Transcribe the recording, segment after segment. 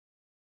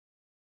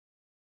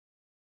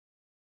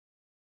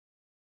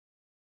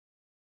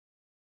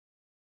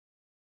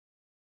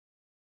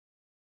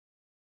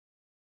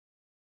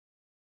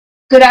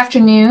Good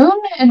afternoon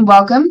and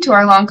welcome to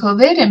our long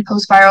COVID and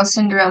post-viral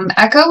syndrome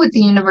echo with the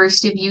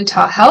University of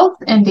Utah Health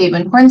and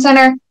Bateman Horne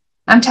Center.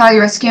 I'm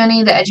Talia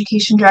Reschioni, the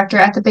Education Director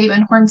at the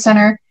Bateman Horne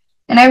Center,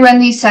 and I run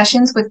these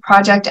sessions with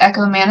Project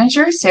Echo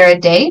Manager Sarah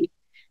Day.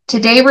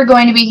 Today we're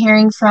going to be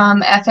hearing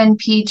from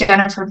FNP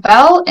Jennifer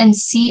Bell and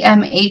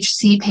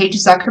CMHC Paige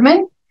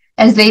Zuckerman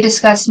as they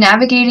discuss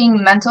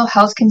navigating mental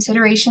health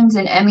considerations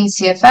in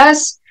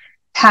ME/CFS,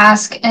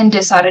 PASC, and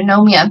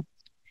dysautonomia.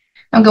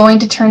 I'm going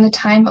to turn the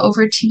time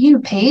over to you,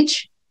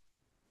 Paige.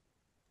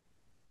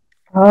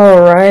 All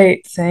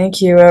right,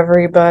 thank you,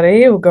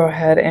 everybody. We'll go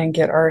ahead and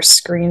get our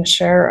screen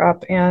share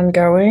up and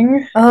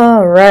going.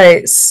 All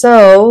right,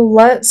 so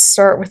let's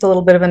start with a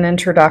little bit of an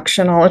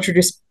introduction. I'll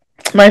introduce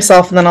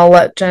myself and then I'll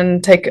let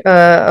Jen take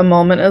a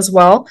moment as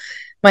well.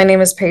 My name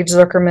is Paige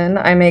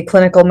Zuckerman. I'm a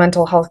clinical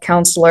mental health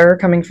counselor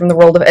coming from the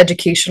world of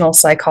educational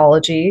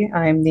psychology.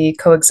 I'm the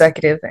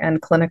co-executive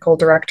and clinical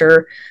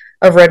director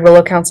of Red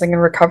Willow Counseling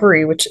and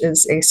Recovery, which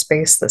is a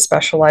space that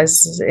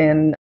specializes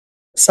in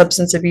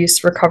substance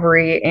abuse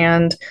recovery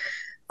and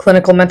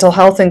clinical mental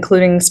health,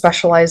 including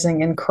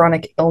specializing in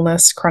chronic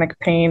illness, chronic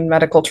pain,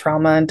 medical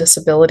trauma, and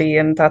disability.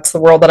 And that's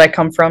the world that I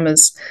come from,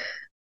 is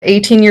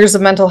 18 years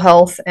of mental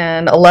health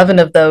and 11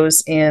 of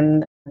those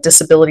in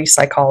disability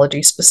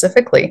psychology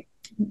specifically.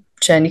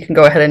 Jen, you can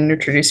go ahead and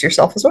introduce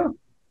yourself as well.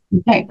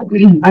 Okay,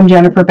 I'm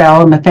Jennifer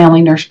Bell. I'm a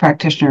family nurse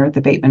practitioner at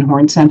the Bateman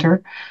Horne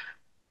Center.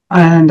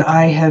 And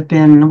I have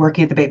been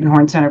working at the Bateman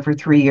Horne Center for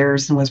 3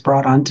 years and was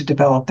brought on to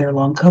develop their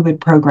long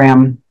COVID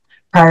program.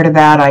 Prior to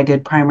that, I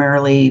did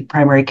primarily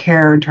primary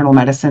care, internal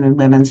medicine, and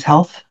women's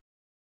health.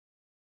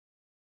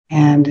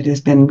 And it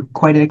has been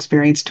quite an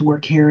experience to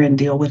work here and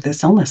deal with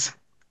this illness.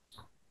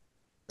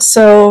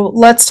 So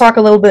let's talk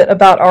a little bit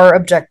about our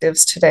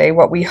objectives today,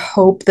 what we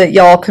hope that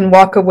y'all can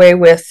walk away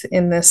with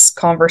in this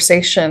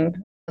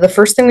conversation. The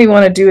first thing we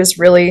want to do is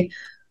really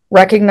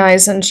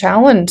recognize and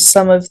challenge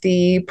some of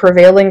the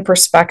prevailing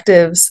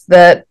perspectives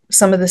that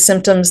some of the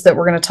symptoms that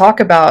we're going to talk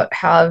about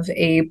have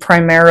a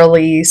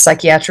primarily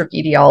psychiatric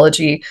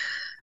etiology,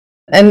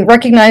 and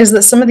recognize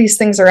that some of these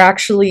things are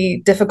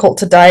actually difficult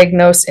to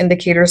diagnose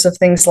indicators of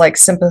things like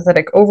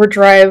sympathetic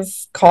overdrive,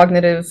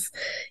 cognitive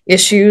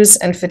issues,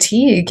 and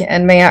fatigue,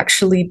 and may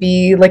actually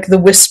be like the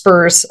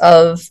whispers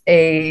of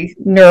a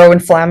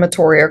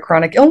neuroinflammatory or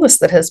chronic illness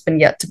that has been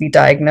yet to be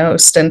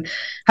diagnosed. And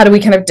how do we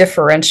kind of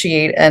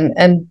differentiate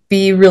and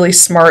be really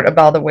smart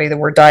about the way that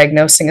we're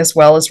diagnosing, as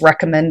well as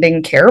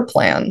recommending care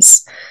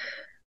plans?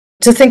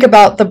 To think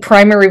about the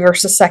primary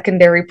versus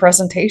secondary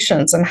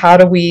presentations, and how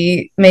do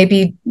we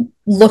maybe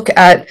look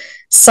at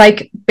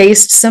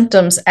psych-based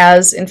symptoms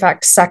as, in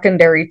fact,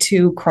 secondary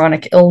to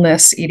chronic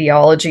illness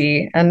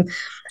etiology, and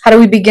how do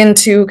we begin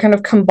to kind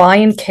of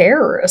combine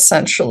care,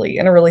 essentially,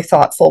 in a really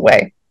thoughtful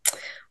way.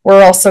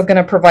 We're also going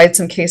to provide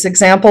some case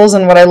examples,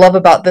 and what I love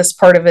about this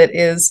part of it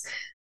is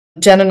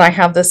Jen and I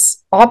have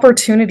this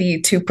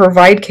opportunity to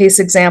provide case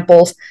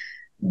examples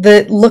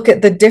that look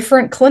at the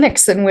different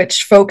clinics in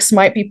which folks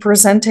might be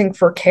presenting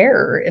for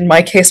care. In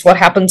my case, what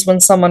happens when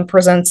someone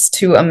presents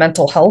to a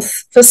mental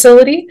health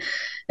facility.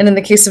 And in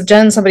the case of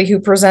Jen, somebody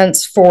who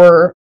presents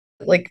for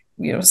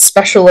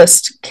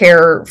specialist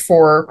care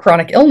for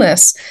chronic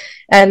illness.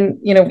 And,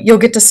 you'll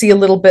get to see a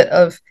little bit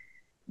of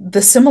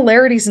the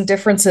similarities and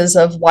differences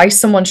of why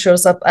someone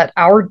shows up at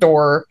our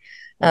door,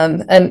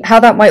 and how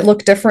that might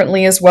look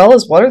differently, as well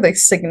as what are the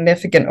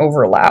significant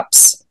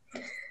overlaps.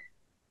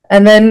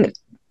 And then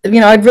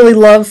I'd really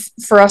love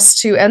for us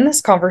to end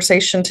this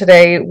conversation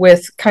today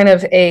with kind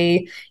of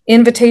a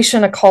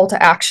invitation, a call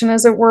to action,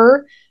 as it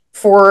were,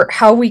 for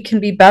how we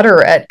can be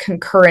better at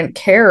concurrent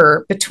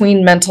care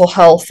between mental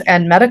health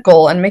and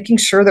medical, and making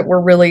sure that we're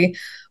really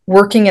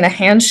working in a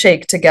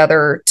handshake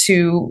together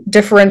to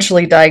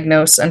differentially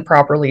diagnose and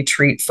properly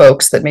treat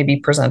folks that may be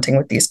presenting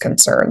with these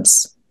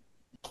concerns.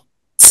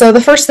 So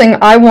the first thing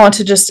I want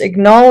to just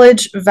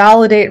acknowledge,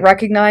 validate,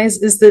 recognize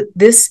is that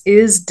this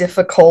is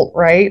difficult,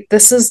 right?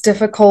 This is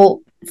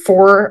difficult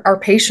for our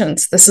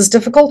patients. This is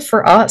difficult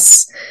for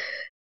us.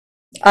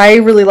 I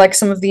really like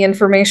some of the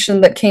information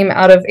that came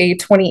out of a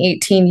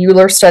 2018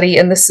 Euler study,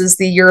 and this is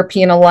the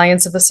European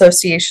Alliance of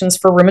Associations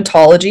for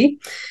Rheumatology.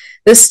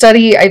 This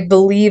study, I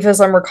believe, as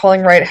I'm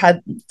recalling right,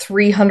 had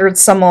 300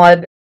 some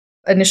odd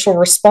initial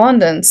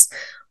respondents.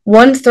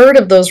 1/3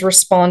 of those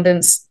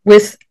respondents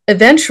with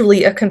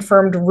eventually a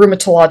confirmed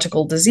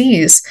rheumatological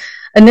disease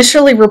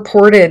initially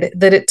reported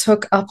that it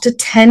took up to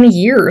 10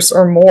 years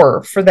or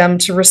more for them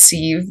to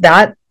receive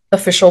that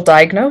official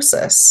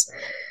diagnosis.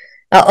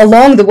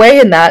 Along the way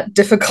in that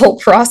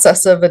difficult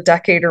process of a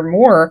decade or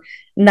more,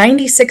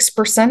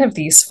 96% of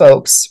these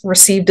folks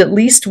received at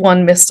least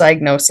one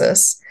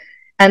misdiagnosis,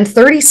 and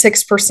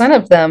 36%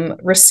 of them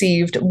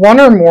received one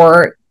or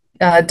more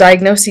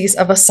diagnoses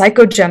of a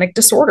psychogenic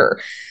disorder.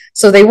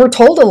 So they were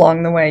told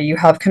along the way, you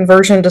have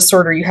conversion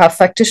disorder, you have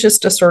factitious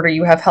disorder,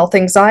 you have health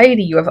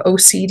anxiety, you have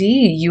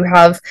OCD, you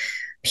have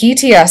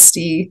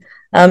PTSD,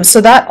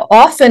 So that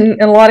often,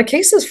 in a lot of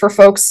cases for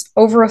folks,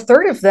 over a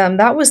third of them,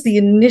 that was the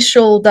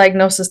initial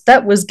diagnosis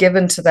that was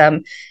given to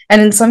them.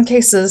 And in some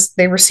cases,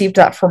 they received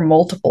that from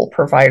multiple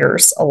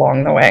providers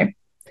along the way.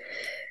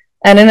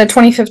 And in a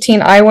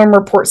 2015 IWM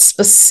report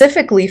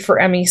specifically for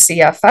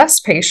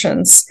ME/CFS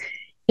patients,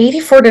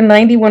 84 to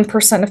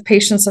 91% of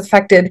patients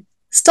affected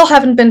still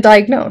haven't been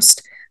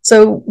diagnosed.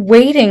 So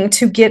waiting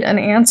to get an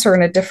answer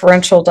in a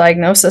differential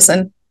diagnosis,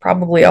 and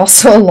probably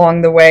also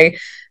along the way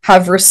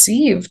have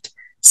received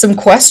some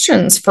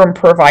questions from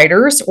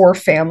providers or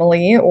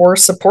family or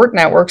support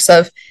networks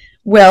of,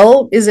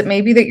 well, is it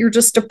maybe that you're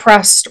just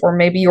depressed, or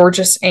maybe you're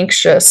just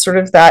anxious, sort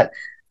of that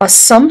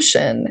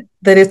assumption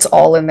that it's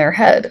all in their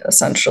head,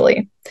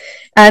 essentially.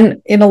 And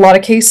in a lot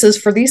of cases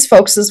for these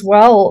folks as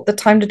well, the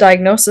time to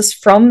diagnosis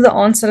from the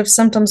onset of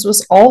symptoms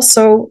was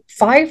also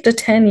 5 to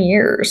 10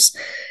 years,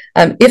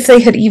 if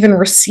they had even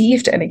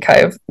received any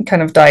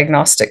kind of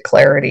diagnostic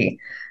clarity.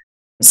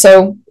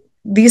 So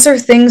these are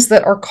things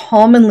that are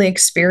commonly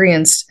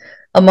experienced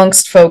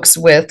amongst folks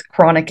with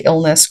chronic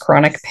illness,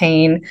 chronic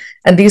pain,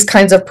 and these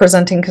kinds of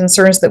presenting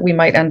concerns that we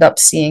might end up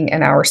seeing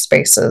in our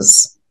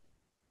spaces.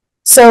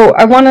 So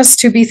I want us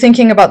to be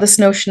thinking about this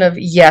notion of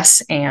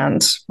yes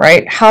and,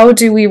 right? How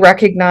do we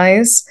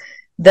recognize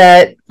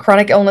that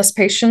chronic illness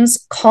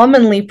patients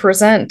commonly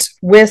present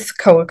with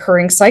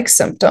co-occurring psych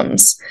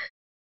symptoms?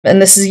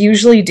 And this is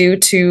usually due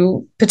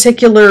to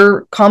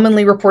particular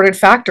commonly reported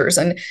factors.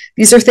 And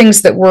these are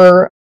things that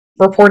were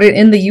reported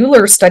in the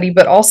Euler study,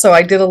 but also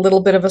I did a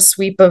little bit of a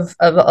sweep of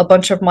a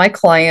bunch of my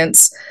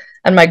clients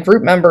and my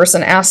group members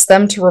and asked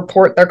them to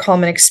report their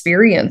common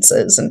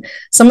experiences. And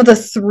some of the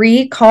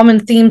 3 common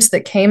themes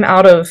that came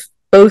out of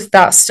both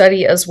that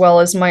study as well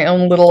as my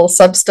own little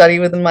sub-study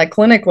within my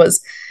clinic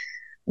was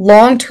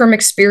long-term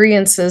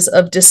experiences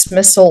of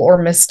dismissal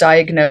or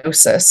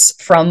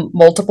misdiagnosis from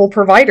multiple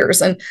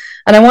providers. And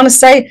I want to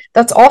say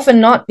that's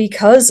often not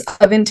because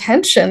of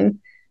intention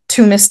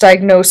to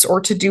misdiagnose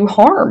or to do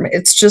harm.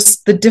 It's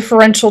just the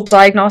differential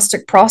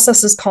diagnostic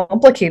process is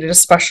complicated,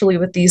 especially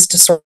with these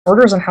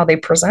disorders and how they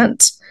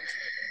present.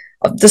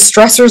 The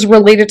stressors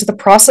related to the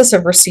process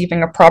of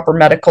receiving a proper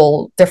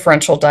medical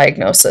differential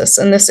diagnosis.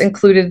 And this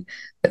included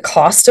the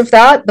cost of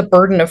that, the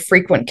burden of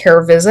frequent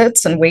care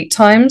visits and wait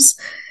times.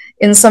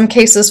 In some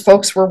cases,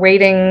 folks were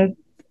waiting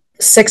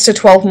 6 to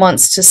 12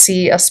 months to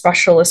see a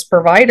specialist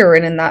provider.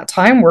 And in that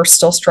time, we're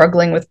still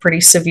struggling with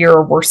pretty severe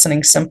or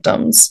worsening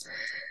symptoms.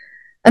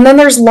 And then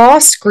there's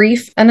loss,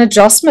 grief, and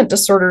adjustment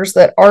disorders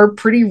that are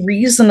pretty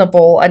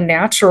reasonable and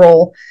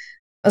natural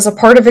as a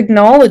part of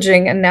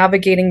acknowledging and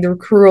navigating the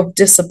accrual of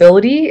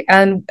disability,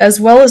 and as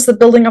well as the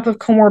building up of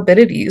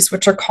comorbidities,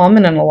 which are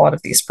common in a lot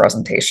of these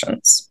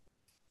presentations.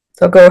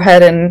 So go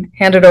ahead and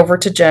hand it over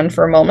to Jen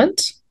for a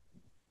moment.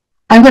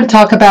 I'm going to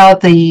talk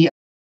about the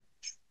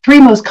 3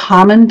 most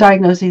common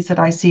diagnoses that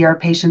I see our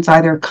patients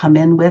either come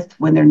in with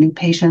when they're new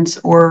patients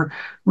or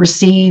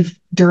receive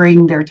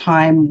during their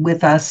time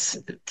with us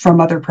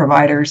from other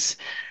providers.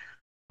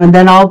 And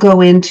then I'll go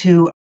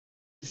into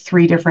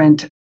 2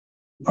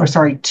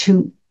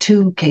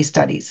 case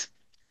studies.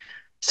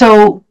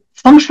 So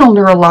functional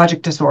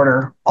neurologic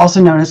disorder,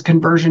 also known as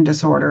conversion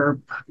disorder,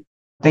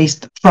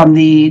 based from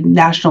the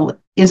National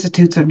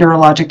Institutes of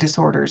Neurologic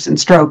Disorders and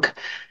Stroke.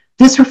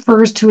 This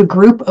refers to a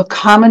group of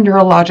common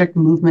neurologic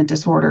movement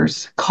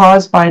disorders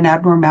caused by an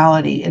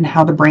abnormality in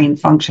how the brain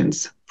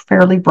functions.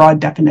 Fairly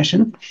broad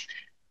definition.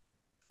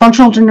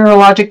 Functional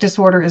neurologic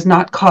disorder is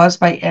not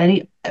caused by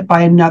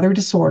another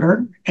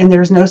disorder, and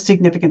there's no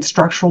significant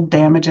structural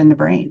damage in the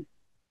brain.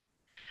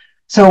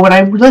 So when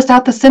I list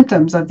out the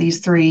symptoms of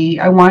these 3,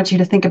 I want you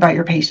to think about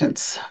your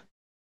patients.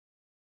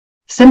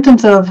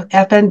 Symptoms of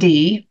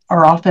FND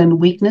are often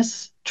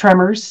weakness,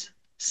 tremors,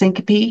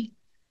 syncope,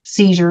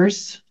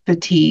 seizures,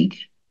 fatigue,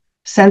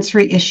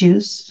 sensory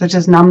issues such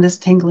as numbness,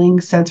 tingling,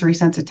 sensory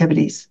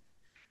sensitivities,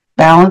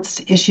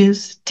 balance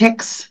issues,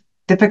 tics,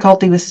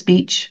 difficulty with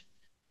speech,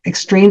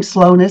 extreme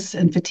slowness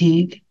and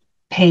fatigue,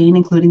 pain,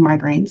 including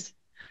migraines.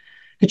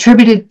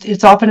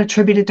 It's often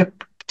attributed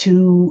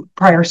to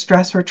prior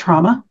stress or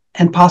trauma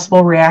and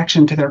possible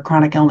reaction to their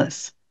chronic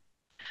illness.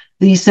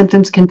 These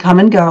symptoms can come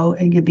and go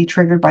and can be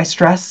triggered by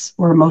stress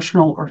or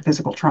emotional or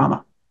physical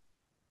trauma.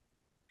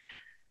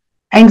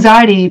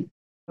 Anxiety,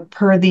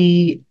 per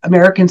the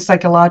American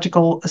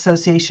Psychological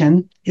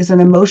Association, is an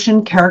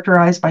emotion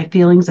characterized by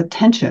feelings of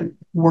tension,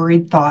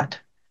 worried thought,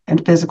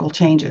 and physical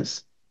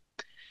changes.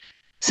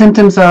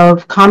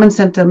 Common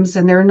symptoms,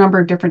 and there are a number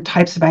of different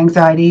types of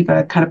anxiety, but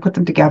I kind of put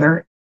them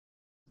together.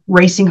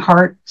 Racing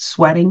heart,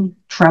 sweating,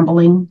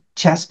 trembling,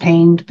 chest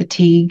pain,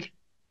 fatigue,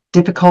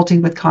 difficulty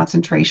with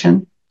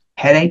concentration,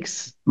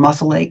 headaches,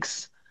 muscle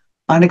aches,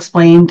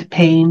 unexplained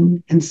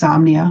pain,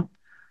 insomnia,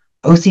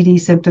 OCD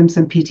symptoms,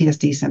 and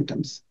PTSD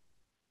symptoms.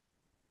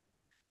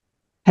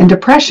 And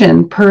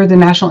depression, per the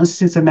National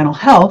Institutes of Mental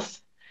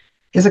Health,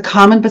 is a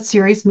common but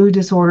serious mood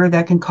disorder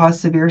that can cause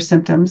severe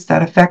symptoms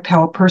that affect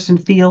how a person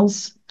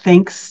feels,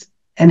 thinks,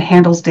 and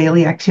handles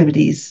daily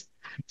activities,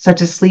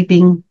 such as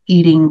sleeping,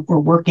 eating,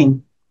 or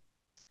working.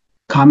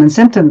 Common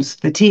symptoms: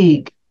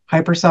 fatigue,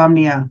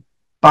 hypersomnia,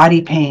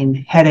 body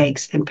pain,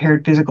 headaches,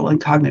 impaired physical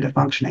and cognitive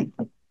functioning.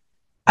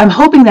 I'm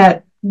hoping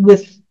that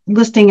with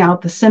listing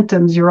out the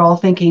symptoms, you're all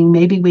thinking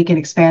maybe we can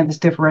expand this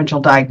differential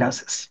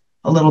diagnosis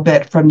a little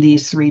bit from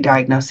these three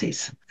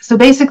diagnoses. So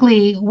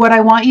basically, what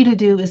I want you to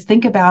do is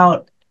think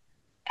about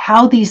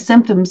how these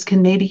symptoms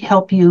can maybe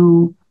help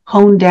you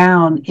hone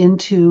down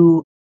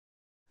into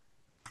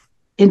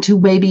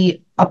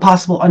maybe a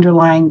possible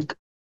underlying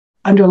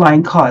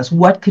cause.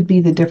 What could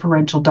be the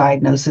differential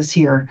diagnosis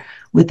here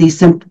with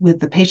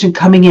the patient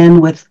coming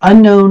in with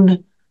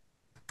unknown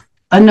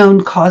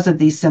cause of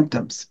these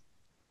symptoms?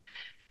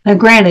 Now,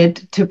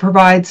 granted, to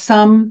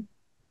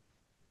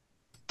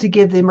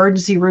give the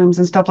emergency rooms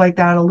and stuff like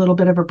that a little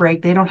bit of a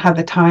break, they don't have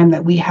the time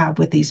that we have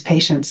with these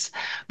patients.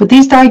 But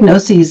these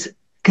diagnoses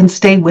can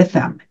stay with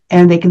them,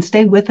 and they can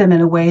stay with them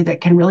in a way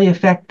that can really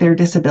affect their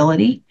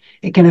disability.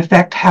 It can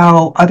affect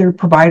how other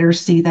providers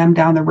see them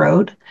down the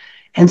road.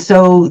 And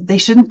so they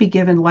shouldn't be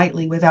given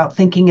lightly without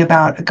thinking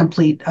about a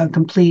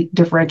complete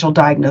differential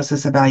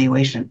diagnosis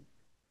evaluation.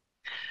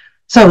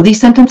 So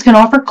these symptoms can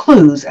offer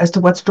clues as to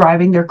what's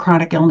driving their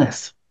chronic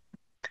illness.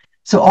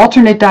 So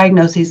alternate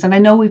diagnoses, and I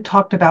know we've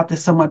talked about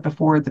this somewhat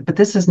before, but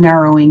this is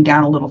narrowing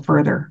down a little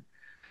further.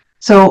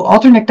 So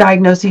alternate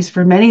diagnoses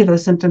for many of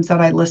those symptoms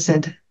that I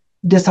listed,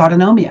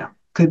 dysautonomia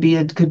could be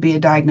a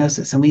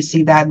diagnosis, and we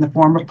see that in the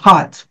form of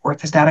POTS,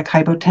 orthostatic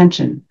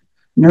hypotension,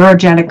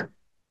 neurogenic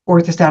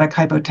orthostatic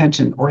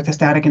hypotension,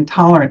 orthostatic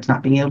intolerance,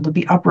 not being able to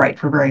be upright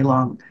for very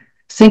long,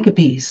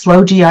 syncope,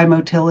 slow GI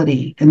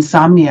motility,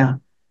 insomnia,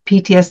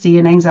 PTSD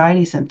and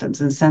anxiety symptoms,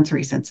 and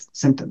sensory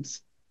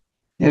symptoms.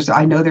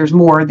 I know there's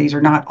more. These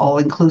are not all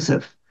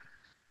inclusive.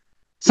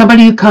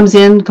 Somebody who comes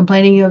in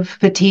complaining of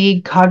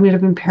fatigue,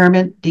 cognitive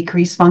impairment,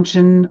 decreased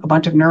function, a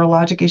bunch of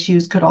neurologic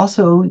issues could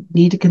also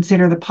need to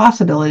consider the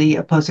possibility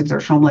of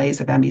post-exertional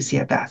malaise of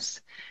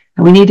ME/CFS.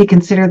 And we need to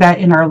consider that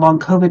in our long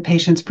COVID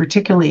patients,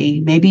 particularly.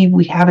 Maybe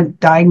we haven't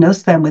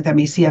diagnosed them with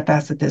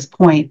ME/CFS at this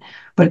point,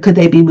 but could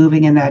they be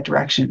moving in that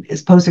direction?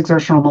 Is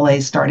post-exertional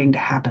malaise starting to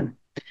happen?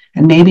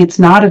 And maybe it's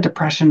not a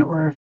depression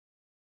or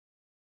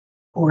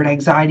an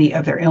anxiety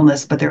of their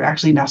illness, but they're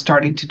actually now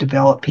starting to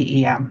develop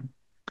PEM.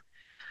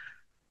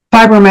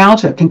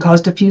 Fibromyalgia can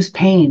cause diffuse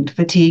pain,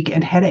 fatigue,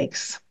 and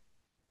headaches.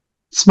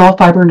 Small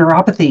fiber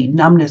neuropathy,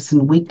 numbness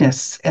and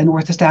weakness, and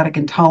orthostatic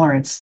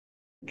intolerance.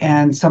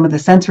 And some of the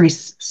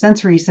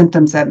sensory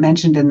symptoms that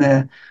mentioned in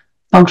the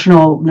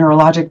functional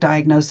neurologic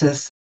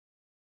diagnosis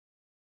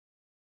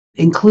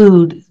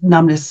include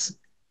numbness,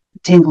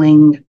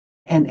 tingling,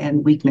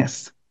 and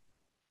weakness.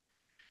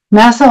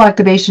 Mast cell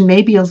activation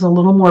maybe is a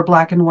little more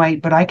black and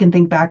white, but I can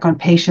think back on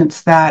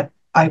patients that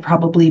I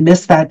probably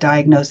missed that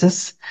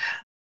diagnosis.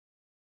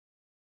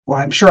 Well,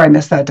 I'm sure I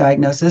missed that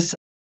diagnosis.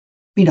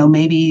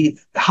 Maybe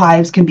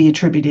hives can be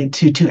attributed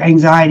to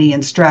anxiety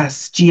and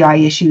stress.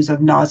 GI issues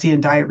of nausea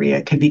and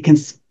diarrhea can be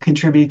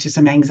contributed to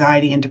some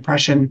anxiety and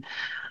depression.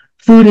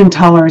 Food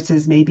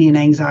intolerances may be an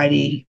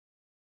anxiety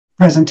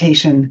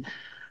presentation.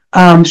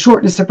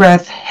 Shortness of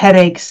breath,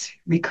 headaches,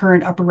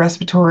 recurrent upper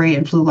respiratory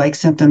and flu-like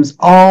symptoms.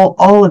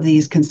 All of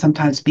these can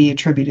sometimes be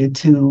attributed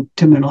to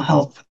mental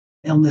health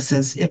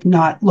illnesses if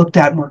not looked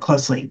at more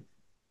closely.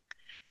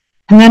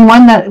 And then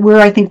one where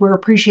I think we're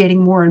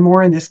appreciating more and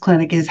more in this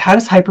clinic is, how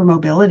does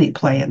hypermobility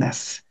play in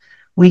this?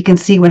 We can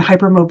see when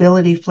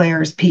hypermobility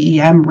flares,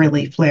 PEM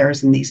really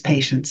flares in these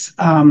patients.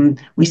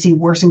 We see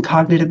worsened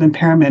cognitive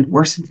impairment,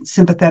 worsened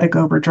sympathetic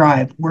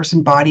overdrive,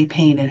 worsened body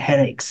pain and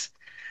headaches.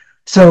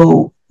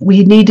 So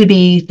we need to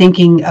be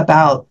thinking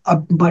about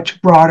a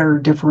much broader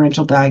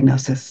differential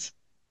diagnosis.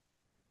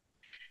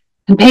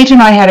 And Paige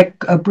and I had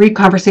a brief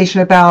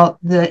conversation about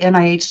the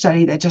NIH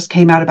study that just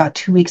came out about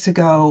 2 weeks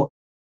ago,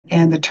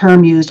 and the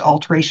term used,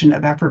 alteration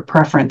of effort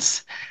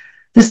preference.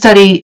 This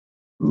study,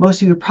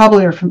 most of you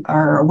probably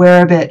are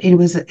aware of it. It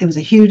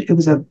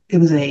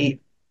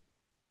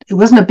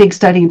wasn't a big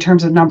study in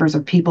terms of numbers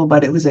of people,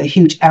 but it was a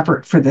huge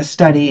effort for this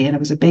study, and it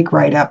was a big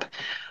write-up.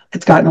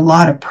 It's gotten a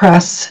lot of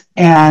press,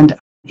 and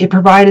it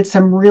provided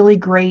some really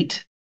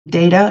great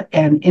data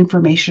and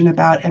information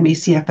about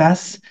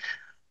ME/CFS.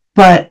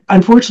 But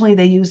unfortunately,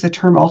 they use the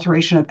term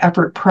alteration of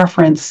effort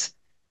preference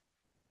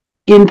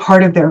in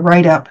part of their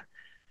write-up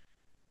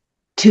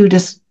to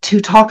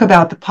talk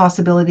about the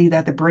possibility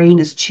that the brain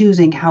is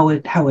choosing how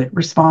it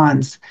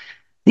responds.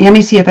 The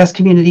ME/CFS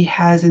community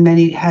has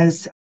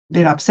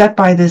been upset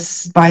by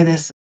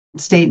this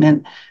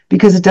statement,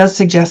 because it does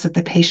suggest that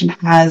the patient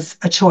has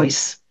a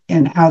choice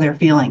in how they're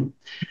feeling.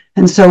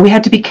 And so we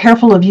had to be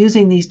careful of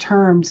using these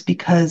terms,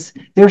 because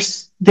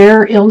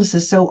their illness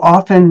is so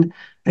often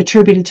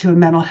attributed to a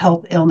mental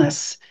health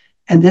illness.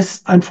 And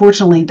this,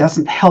 unfortunately,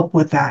 doesn't help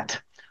with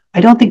that.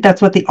 I don't think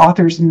that's what the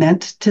authors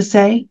meant to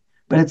say,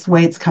 but it's the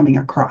way it's coming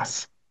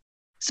across.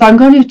 So I'm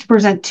going to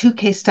present 2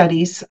 case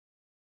studies.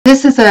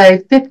 This is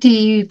a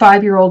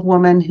 55-year-old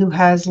woman who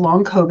has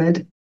long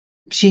COVID.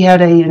 She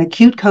had an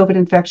acute COVID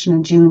infection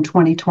in June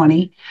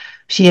 2020.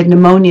 She had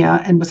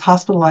pneumonia and was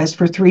hospitalized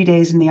for 3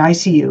 days in the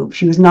ICU.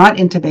 She was not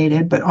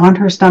intubated, but on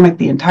her stomach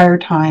the entire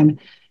time.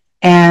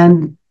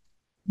 And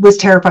was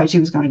terrified she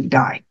was going to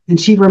die. And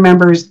she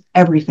remembers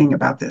everything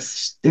about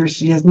this.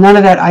 She has none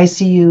of that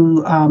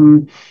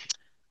ICU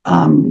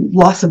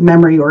loss of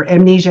memory or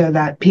amnesia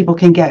that people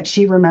can get.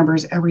 She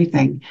remembers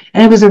everything.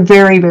 And it was a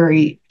very,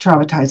 very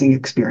traumatizing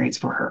experience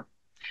for her.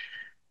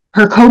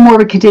 Her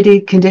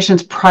comorbid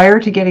conditions prior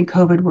to getting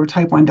COVID were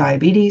type 1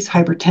 diabetes,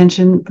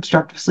 hypertension,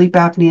 obstructive sleep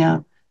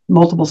apnea,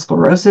 multiple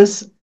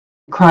sclerosis,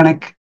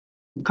 chronic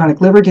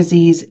liver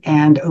disease,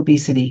 and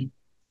obesity.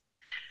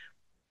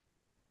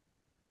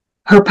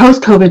 Her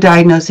post-COVID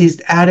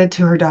diagnoses added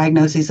to her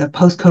diagnoses of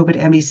post-COVID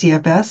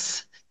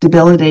ME/CFS,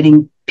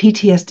 debilitating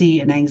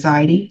PTSD and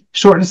anxiety,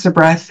 shortness of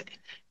breath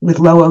with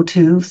low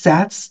O2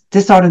 SATs,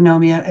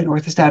 dysautonomia and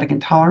orthostatic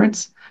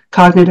intolerance,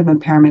 cognitive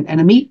impairment,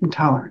 and a meat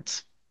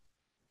intolerance.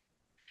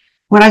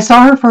 When I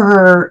saw her for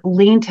her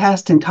lean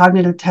test and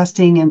cognitive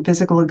testing and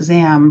physical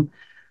exam,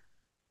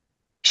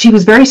 she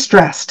was very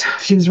stressed.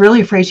 She was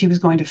really afraid she was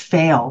going to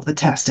fail the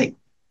testing.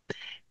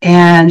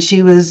 And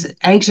she was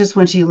anxious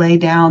when she lay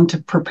down to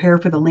prepare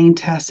for the lean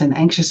test and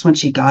anxious when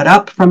she got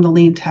up from the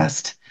lean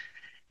test.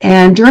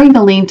 And during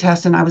the lean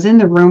test, and I was in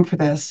the room for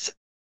this,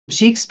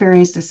 she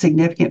experienced a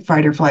significant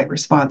fight or flight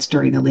response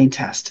during the lean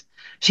test.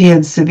 She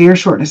had severe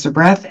shortness of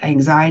breath,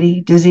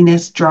 anxiety,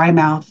 dizziness, dry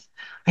mouth.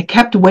 I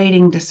kept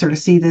waiting to sort of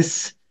see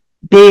this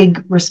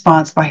big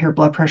response by her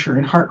blood pressure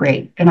and heart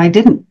rate, and I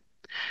didn't.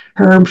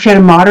 She had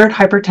a moderate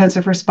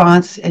hypertensive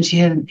response, and she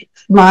had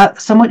a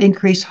somewhat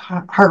increased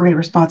heart rate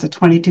response at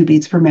 22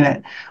 beats per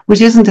minute,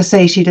 which isn't to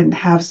say she didn't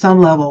have some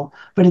level,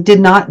 but it did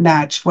not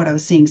match what I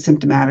was seeing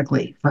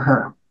symptomatically for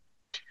her.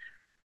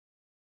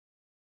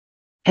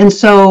 And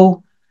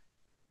so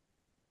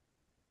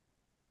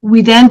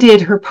we then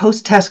did her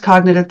post-test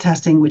cognitive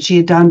testing, which she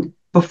had done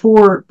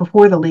before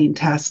the lean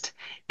test,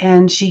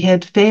 and she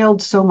had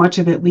failed so much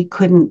of it we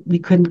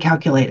couldn't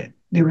calculate it.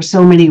 There were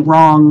so many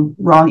wrong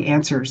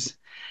answers.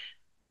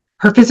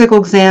 Her physical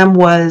exam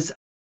was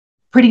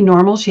pretty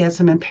normal. She had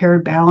some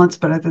impaired balance,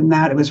 but other than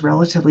that, it was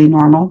relatively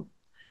normal.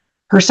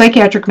 Her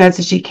psychiatric meds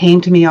that she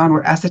came to me on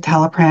were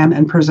escitalopram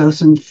and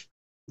prazosin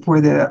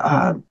for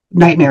the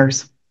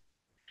nightmares.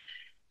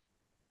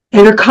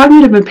 And her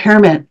cognitive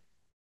impairment,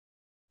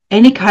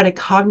 any kind of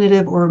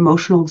cognitive or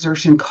emotional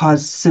exertion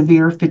caused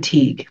severe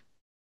fatigue.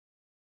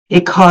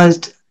 It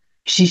caused,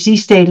 she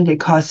stated, it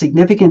caused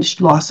significant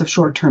loss of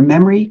short-term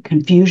memory,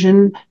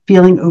 confusion,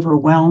 feeling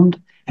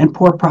overwhelmed, and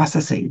poor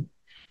processing.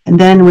 And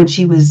then when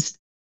she was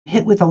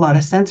hit with a lot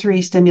of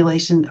sensory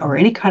stimulation or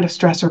any kind of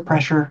stress or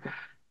pressure,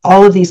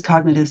 all of these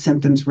cognitive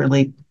symptoms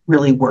really,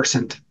 really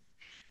worsened.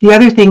 The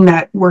other thing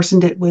that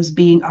worsened it was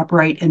being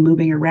upright and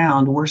moving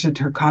around worsened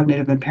her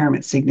cognitive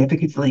impairment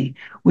significantly,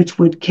 which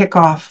would kick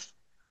off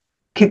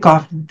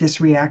this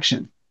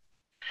reaction.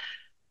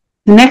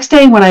 The next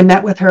day when I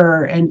met with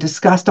her and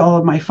discussed all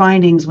of my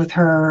findings with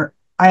her,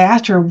 I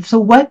asked her, so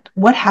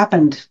what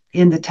happened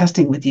in the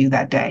testing with you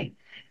that day?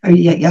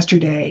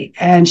 Yesterday,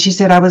 and she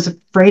said, I was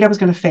afraid I was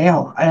going to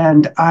fail,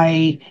 and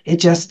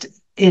it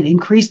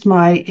increased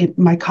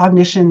my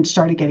cognition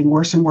started getting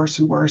worse and worse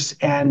and worse,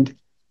 and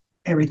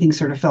everything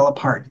sort of fell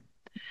apart.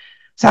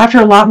 So after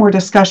a lot more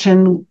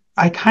discussion,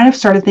 I kind of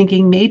started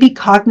thinking maybe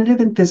cognitive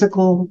and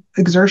physical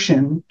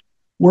exertion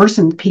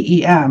worsens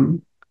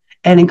PEM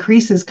and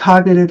increases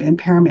cognitive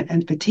impairment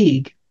and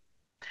fatigue,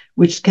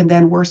 which can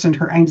then worsen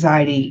her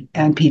anxiety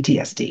and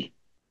PTSD.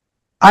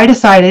 I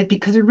decided,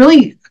 because it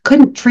really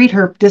couldn't treat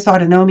her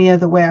dysautonomia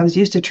the way I was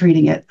used to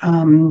treating it.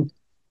 And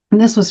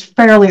this was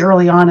fairly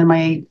early on in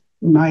my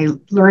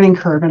learning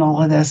curve and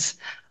all of this.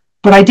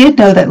 But I did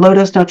know that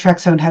low-dose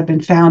naltrexone had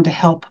been found to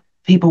help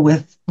people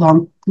with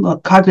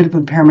cognitive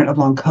impairment of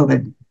long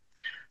COVID.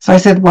 So I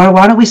said,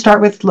 why don't we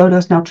start with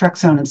low-dose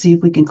naltrexone and see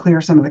if we can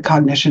clear some of the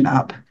cognition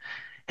up.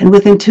 And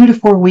within 2 to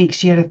 4 weeks,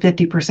 she had a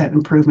 50%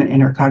 improvement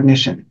in her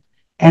cognition.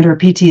 And her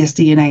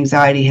PTSD and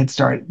anxiety had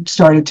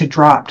started to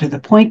drop to the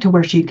point to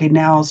where she could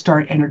now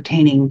start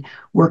entertaining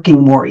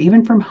working more.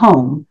 Even from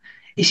home,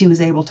 she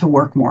was able to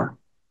work more.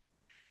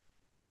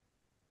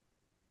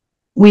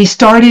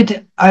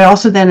 I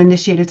also then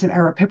initiated some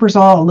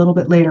aripiprazole a little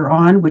bit later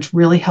on, which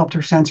really helped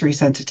her sensory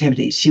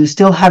sensitivity. She was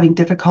still having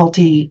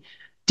difficulty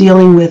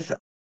dealing with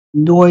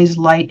noise,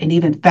 light, and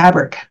even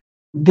fabric,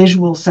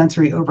 visual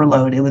sensory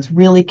overload. It would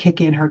really kick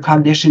in her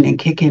cognition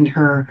and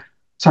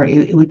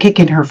it would kick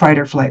in her fight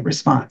or flight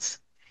response.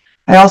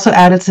 I also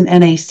added some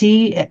NAC,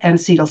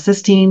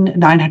 N-acetylcysteine,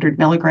 900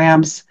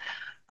 milligrams.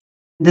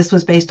 This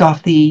was based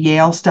off the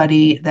Yale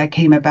study that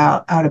came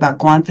out about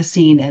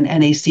guanfacine and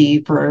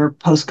NAC for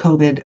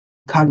post-COVID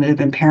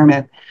cognitive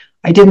impairment.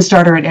 I didn't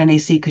start her at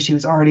NAC because she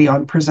was already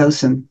on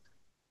prazosin.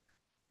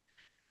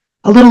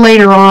 A little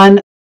later on,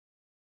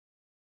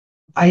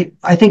 I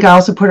think I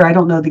also put her, I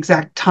don't know the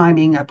exact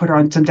timing, I put her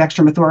on some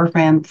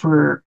dextromethorphan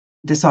for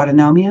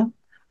dysautonomia.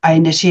 I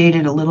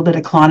initiated a little bit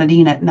of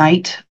clonidine at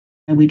night,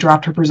 and we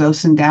dropped her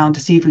prazosin down to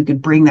see if we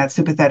could bring that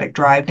sympathetic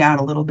drive down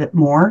a little bit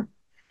more.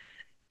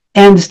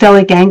 And the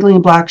stellate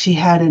ganglion block she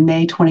had in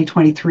May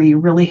 2023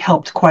 really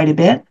helped quite a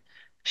bit.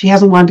 She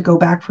hasn't wanted to go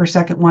back for a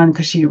second one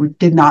because she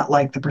did not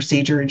like the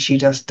procedure and she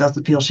just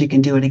doesn't feel she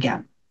can do it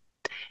again.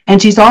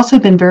 And she's also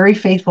been very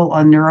faithful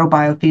on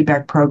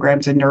neurobiofeedback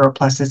programs and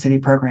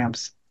neuroplasticity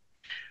programs.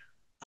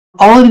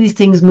 All of these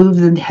things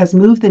has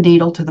moved the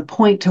needle to the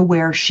point to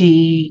where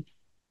she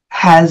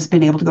has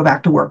been able to go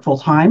back to work full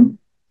time.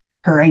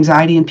 Her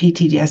anxiety and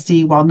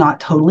PTSD, while not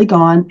totally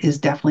gone, is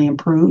definitely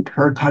improved.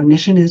 Her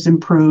cognition is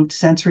improved.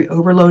 Sensory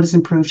overload is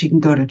improved. She can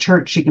go to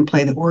church. She can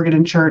play the organ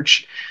in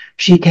church.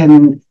 She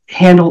can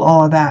handle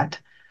all of that.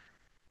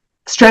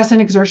 Stress and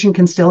exertion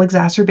can still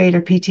exacerbate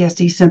her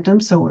PTSD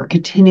symptoms, so we're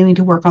continuing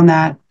to work on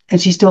that. And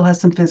she still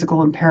has some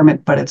physical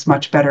impairment, but it's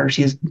much better.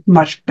 She has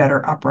much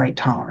better upright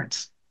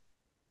tolerance.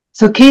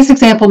 So case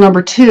example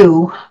number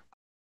 2,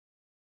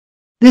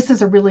 this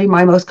is really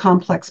my most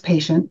complex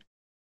patient.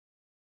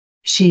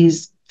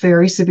 She's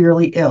very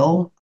severely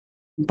ill,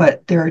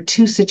 but there are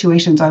 2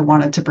 situations I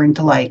wanted to bring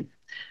to light.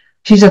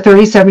 She's a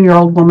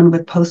 37-year-old woman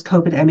with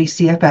post-COVID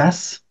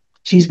ME/CFS.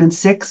 She's been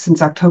sick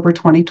since October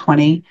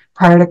 2020.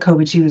 Prior to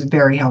COVID, she was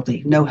very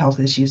healthy, no health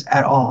issues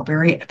at all,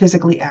 very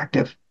physically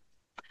active.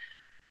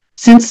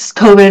 Since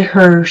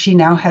COVID, she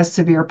now has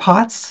severe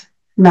POTS,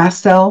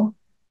 mast cell.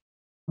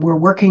 We're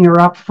working her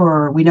up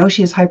we know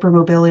she has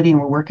hypermobility,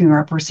 and we're working her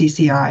up for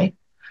CCI,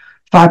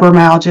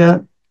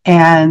 fibromyalgia,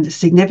 and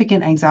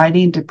significant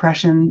anxiety and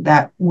depression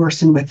that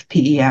worsen with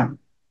PEM.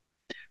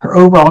 Her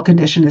overall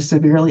condition is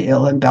severely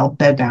ill and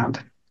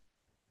bedbound.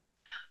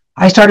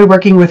 I started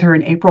working with her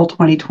in April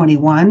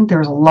 2021. There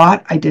was a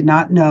lot I did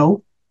not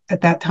know at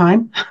that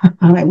time.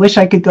 And I wish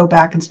I could go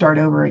back and start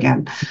over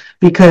again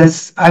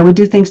because I would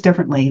do things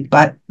differently,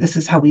 but this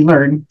is how we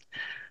learn.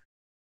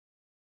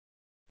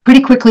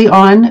 Pretty quickly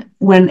on,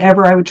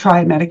 whenever I would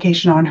try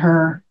medication on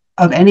her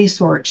of any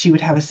sort, she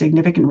would have a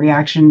significant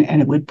reaction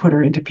and it would put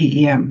her into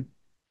PEM.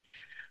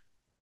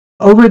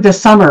 Over the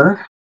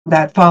summer,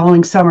 that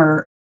following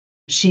summer,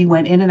 she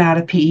went in and out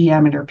of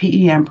PEM, and her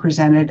PEM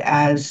presented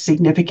as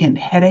significant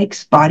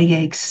headaches, body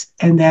aches,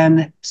 and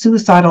then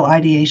suicidal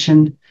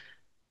ideation,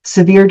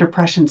 severe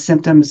depression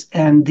symptoms,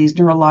 and these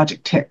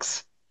neurologic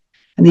tics.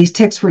 And these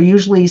tics were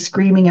usually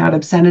screaming out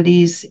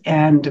obscenities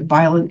and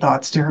violent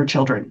thoughts to her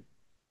children.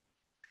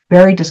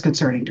 Very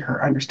disconcerting to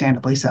her,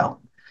 understandably so.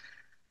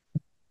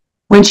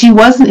 When she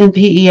wasn't in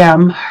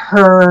PEM,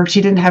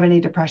 she didn't have any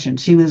depression.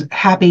 She was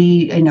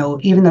happy,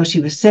 even though she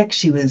was sick,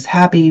 she was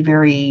happy,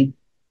 very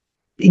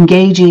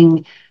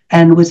engaging,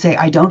 and would say,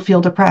 I don't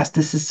feel depressed.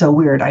 This is so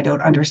weird. I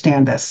don't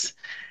understand this.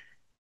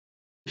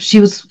 She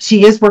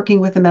is working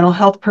with a mental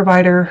health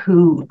provider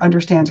who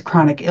understands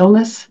chronic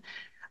illness.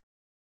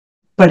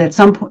 But at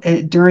some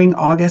point during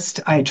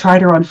August, I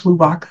tried her on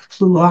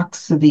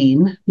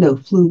fluvoxamine,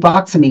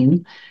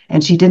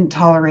 and she didn't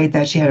tolerate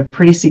that. She had a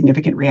pretty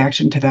significant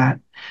reaction to that.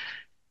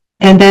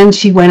 And then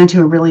she went into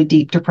a really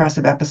deep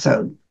depressive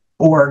episode,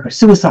 or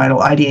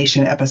suicidal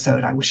ideation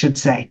episode, I should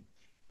say,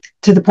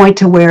 to the point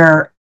to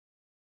where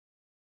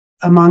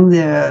among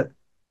the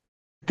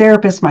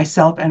therapists,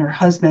 myself and her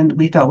husband,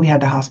 we felt we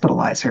had to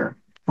hospitalize her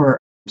for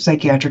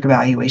psychiatric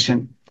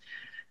evaluation.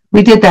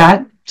 We did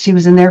that. She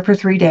was in there for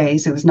 3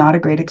 days. It was not a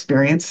great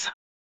experience,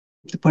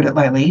 to put it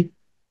lightly,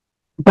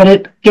 but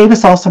it gave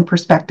us all some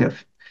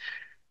perspective.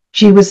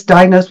 She was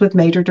diagnosed with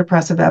major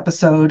depressive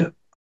episode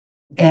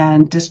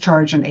and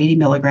discharged on 80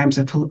 milligrams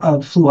of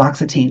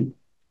fluoxetine.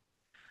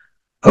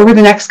 Over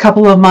the next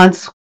couple of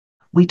months,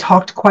 we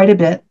talked quite a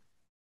bit.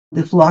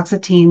 The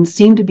fluoxetine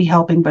seemed to be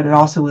helping, but it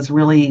also was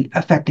really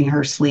affecting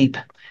her sleep.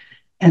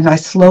 And I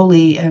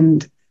slowly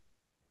and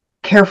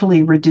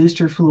carefully reduced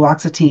her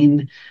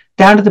fluoxetine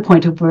down to the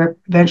point of where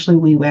eventually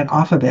we went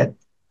off of it.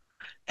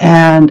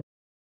 And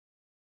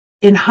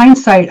in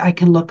hindsight, I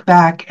can look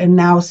back, and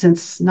now,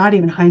 since not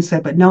even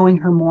hindsight, but knowing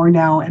her more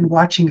now and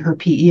watching her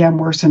PEM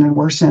worsen and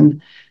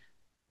worsen,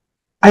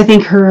 I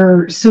think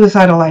her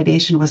suicidal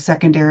ideation was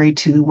secondary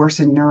to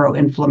worsened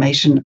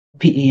neuroinflammation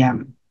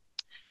PEM.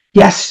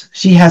 Yes,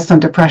 she has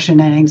some depression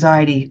and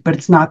anxiety, but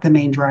it's not the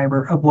main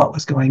driver of what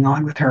was going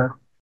on with her.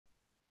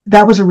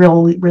 That was a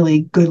really,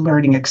 really good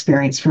learning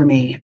experience for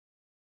me.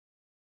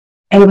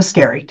 And it was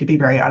scary, to be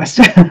very honest.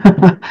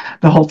 The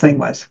whole thing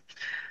was.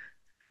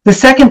 The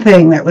second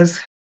thing that was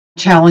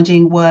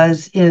challenging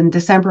was in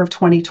December of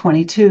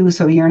 2022,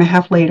 so a year and a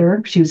half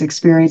later, she was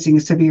experiencing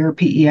a severe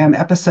PEM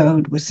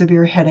episode with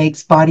severe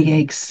headaches, body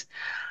aches,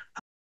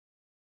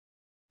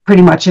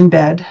 pretty much in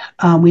bed.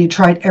 We had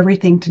tried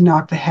everything to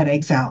knock the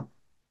headaches out.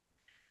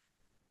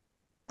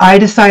 I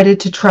decided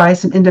to try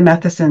some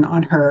indomethacin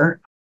on her.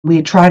 We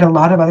had tried a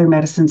lot of other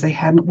medicines. They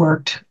hadn't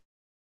worked.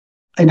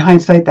 In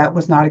hindsight, that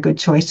was not a good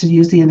choice to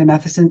use the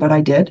indomethacin, but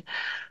I did.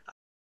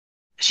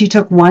 She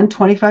took one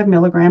 25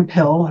 milligram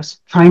pill. I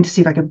was trying to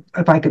see if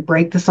I could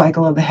break the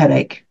cycle of the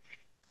headache.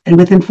 And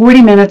within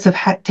 40 minutes of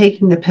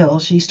taking the pill,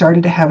 she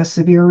started to have a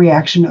severe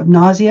reaction of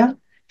nausea,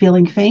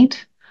 feeling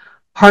faint,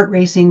 heart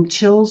racing,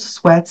 chills,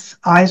 sweats,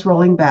 eyes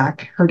rolling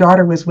back. Her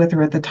daughter was with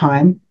her at the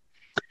time.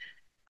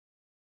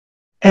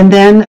 And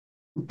then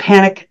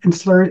panic and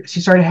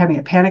she started having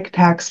a panic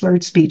attack,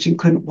 slurred speech, and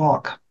couldn't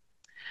walk.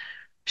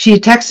 She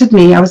had texted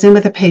me. I was in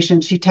with a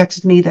patient. She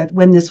texted me that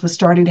when this was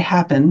starting to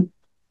happen,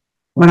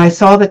 when I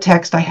saw the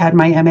text, I had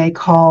my MA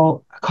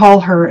call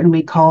her, and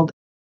we called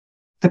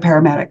the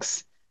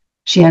paramedics.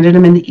 She ended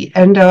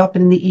up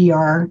in the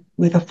ER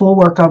with a full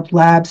workup,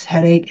 labs,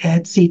 headache,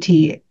 head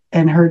CT,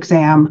 and her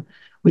exam,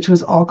 which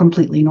was all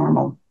completely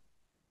normal.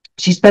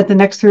 She spent the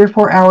next 3 or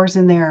 4 hours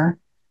in there,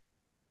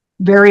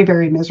 very,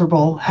 very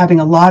miserable,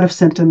 having a lot of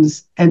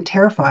symptoms and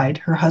terrified.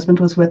 Her husband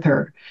was with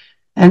her.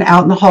 And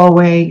out in the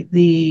hallway,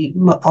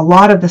 a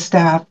lot of the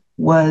staff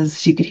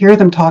she could hear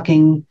them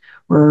talking,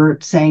 were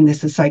saying,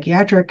 this is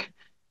psychiatric.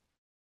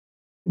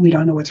 We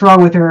don't know what's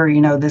wrong with her.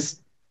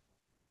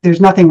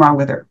 There's nothing wrong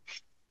with her.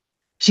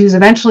 She was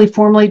eventually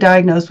formally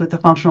diagnosed with a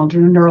functional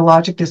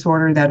neurologic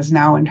disorder that is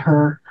now in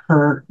her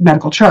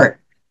medical chart.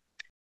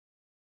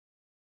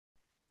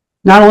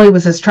 Not only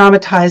was this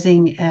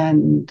traumatizing,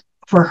 and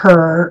for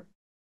her,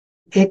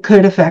 it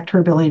could affect her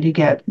ability to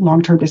get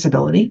long-term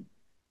disability.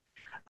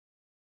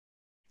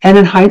 And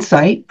in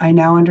hindsight, I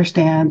now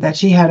understand that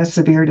she had a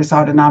severe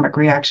dysautonomic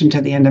reaction to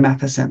the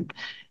indomethacin.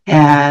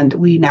 And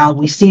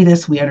we see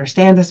this, we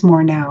understand this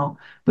more now,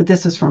 but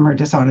this is from her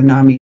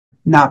dysautonomia,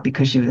 not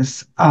because she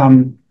was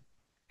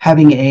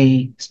having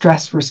a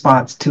stress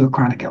response to a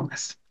chronic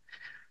illness.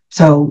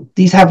 So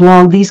these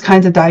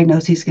kinds of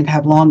diagnoses can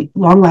have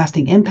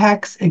long-lasting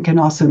impacts and can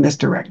also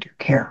misdirect your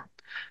care.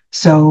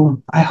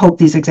 So I hope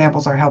these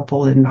examples are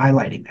helpful in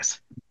highlighting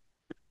this.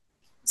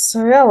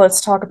 So yeah,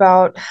 let's talk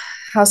about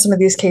how some of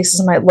these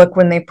cases might look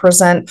when they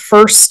present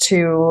first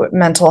to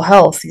mental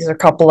health. These are a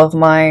couple of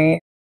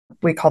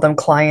we call them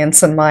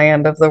clients in my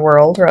end of the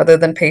world rather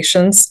than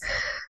patients.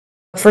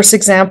 First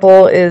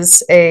example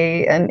is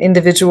an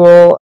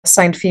individual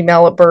assigned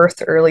female at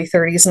birth, early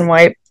 30s and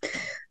white.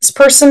 This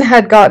person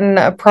had gotten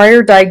a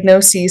prior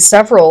diagnosis,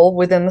 several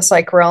within the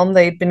psych realm.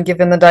 They'd been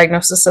given the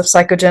diagnosis of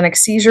psychogenic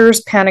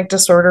seizures, panic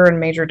disorder, and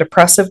major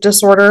depressive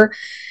disorder.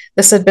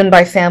 This had been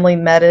by family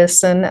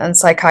medicine and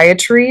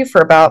psychiatry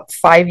for about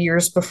 5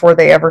 years before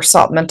they ever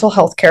sought mental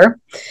health care.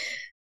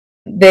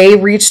 They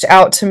reached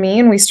out to me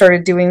and we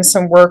started doing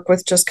some work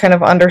with just kind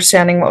of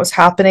understanding what was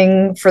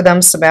happening for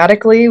them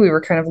somatically. We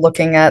were kind of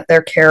looking at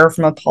their care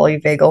from a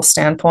polyvagal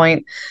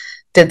standpoint,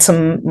 did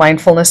some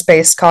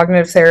mindfulness-based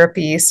cognitive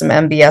therapy, some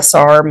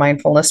MBSR,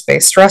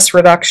 mindfulness-based stress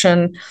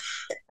reduction,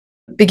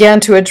 began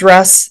to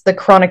address the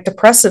chronic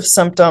depressive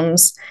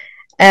symptoms.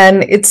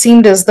 And it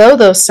seemed as though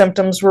those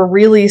symptoms were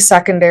really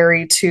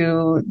secondary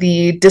to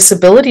the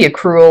disability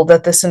accrual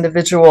that this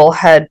individual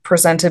had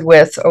presented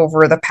with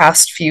over the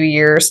past few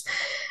years,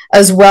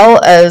 as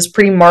well as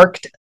pretty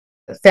marked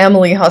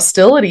family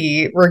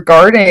hostility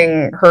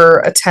regarding her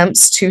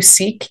attempts to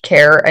seek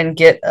care and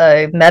get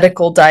a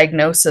medical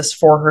diagnosis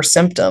for her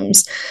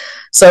symptoms.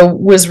 So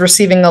was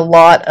receiving a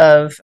lot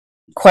of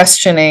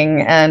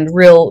questioning and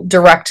real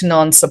direct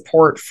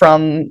non-support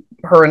from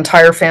her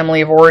entire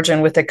family of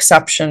origin, with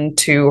exception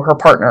to her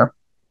partner.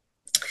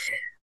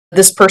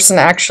 This person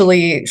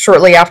actually,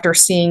 shortly after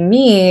seeing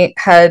me,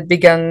 had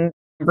begun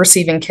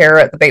receiving care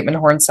at the Bateman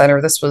Horne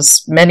Center. This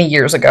was many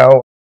years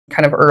ago,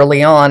 kind of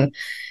early on.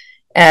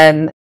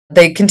 And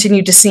they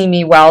continued to see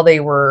me while they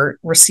were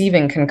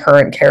receiving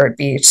concurrent care at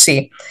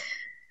BHC,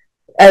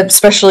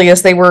 especially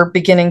as they were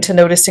beginning to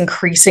notice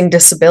increasing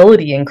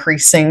disability,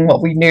 increasing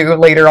what we knew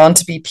later on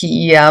to be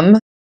PEM,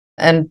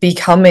 and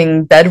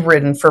becoming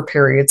bedridden for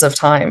periods of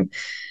time.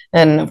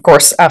 And of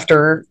course,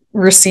 after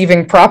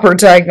receiving proper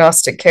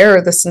diagnostic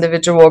care, this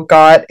individual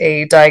got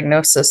a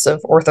diagnosis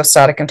of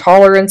orthostatic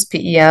intolerance,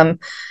 PEM,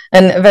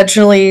 and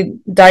eventually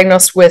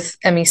diagnosed with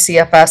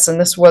ME/CFS. And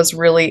this was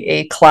really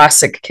a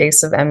classic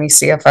case of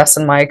ME/CFS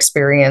in my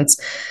experience.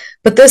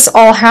 But this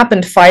all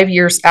happened 5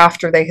 years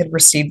after they had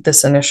received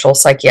this initial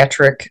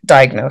psychiatric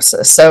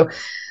diagnosis. So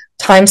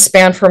time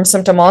span from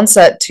symptom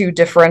onset to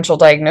differential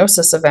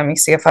diagnosis of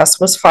ME/CFS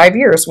was 5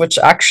 years, which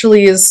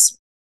actually is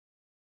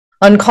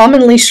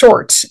uncommonly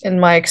short in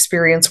my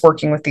experience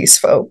working with these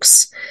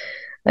folks.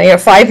 Now,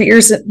 5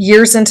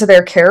 years into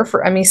their care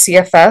for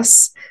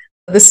ME/CFS,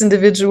 this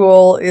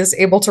individual is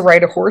able to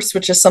ride a horse,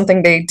 which is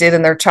something they did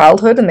in their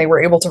childhood, and they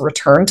were able to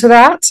return to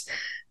that.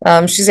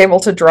 She's able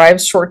to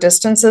drive short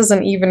distances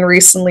and even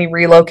recently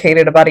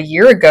relocated about a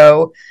year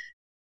ago,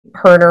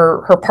 her and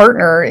her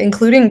partner,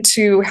 including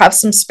to have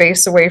some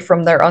space away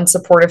from their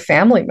unsupportive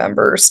family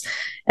members.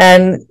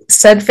 And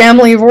said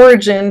family of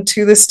origin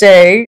to this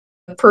day,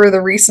 per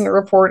the recent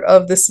report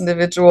of this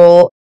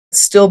individual,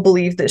 still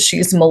believe that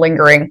she's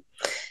malingering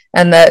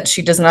and that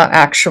she does not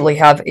actually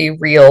have a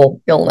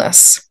real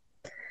illness.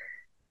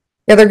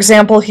 The other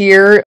example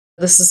here,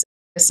 this is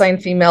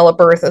assigned female at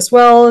birth as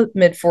well,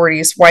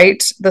 mid-40s,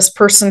 white. This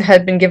person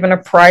had been given a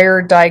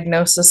prior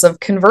diagnosis of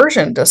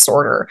conversion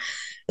disorder.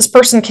 This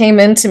person came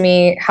into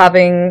me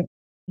having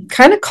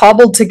kind of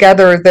cobbled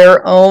together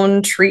their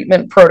own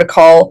treatment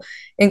protocol,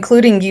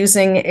 including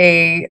using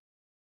a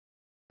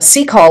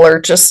C-collar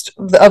just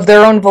of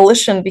their own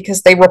volition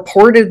because they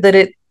reported that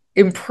it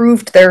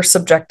improved their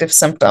subjective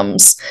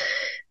symptoms.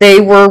 They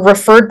were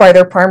referred by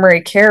their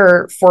primary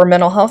care for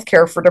mental health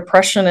care for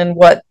depression, and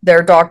what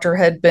their doctor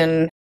had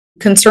been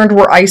concerned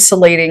were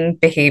isolating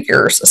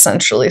behaviors,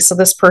 essentially. So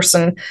this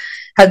person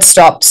had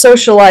stopped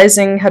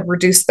socializing, had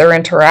reduced their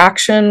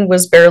interaction,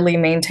 was barely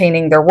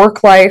maintaining their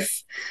work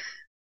life.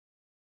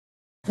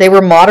 They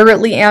were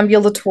moderately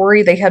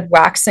ambulatory. They had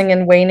waxing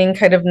and waning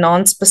kind of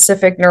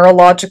non-specific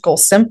neurological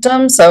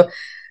symptoms. So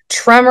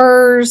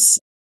tremors,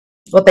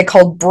 what they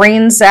called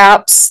brain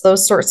zaps,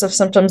 those sorts of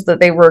symptoms that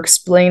they were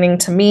explaining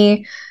to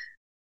me.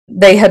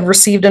 They had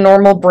received a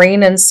normal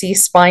brain and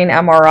C-spine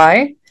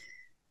MRI.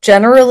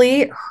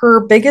 Generally, her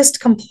biggest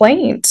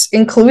complaint,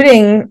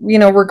 including,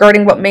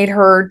 regarding what made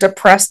her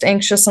depressed,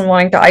 anxious, and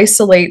wanting to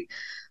isolate,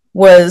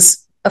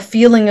 was a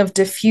feeling of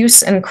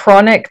diffuse and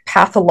chronic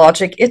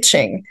pathologic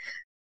itching.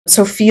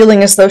 So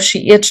feeling as though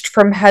she itched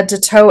from head to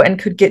toe and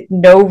could get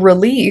no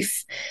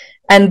relief,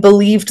 and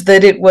believed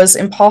that it was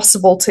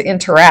impossible to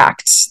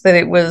interact, that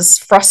it was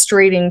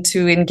frustrating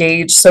to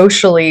engage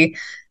socially,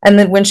 and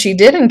that when she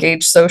did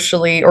engage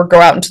socially or go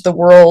out into the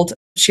world,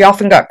 she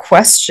often got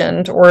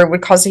questioned, or it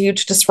would cause a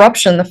huge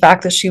disruption, the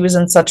fact that she was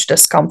in such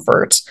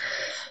discomfort.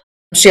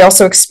 She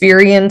also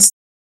experienced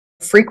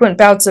frequent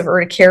bouts of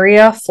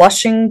urticaria,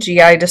 flushing,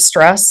 GI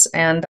distress,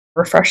 and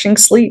refreshing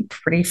sleep,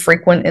 pretty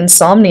frequent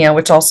insomnia,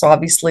 which also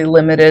obviously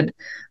limited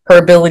her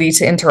ability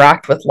to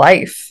interact with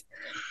life.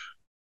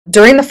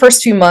 During the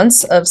first few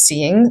months of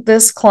seeing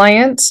this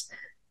client,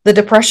 the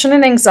depression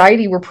and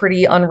anxiety were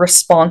pretty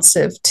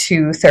unresponsive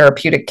to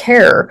therapeutic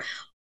care.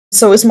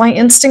 So it was my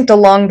instinct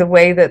along the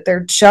way that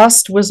there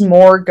just was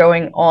more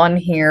going on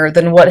here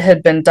than what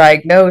had been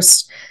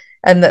diagnosed,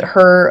 and that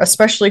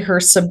especially her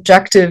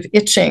subjective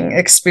itching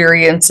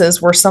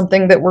experiences, were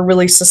something that were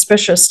really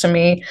suspicious to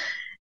me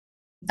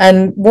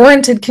and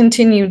warranted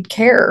continued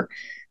care.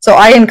 So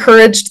I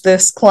encouraged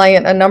this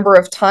client a number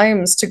of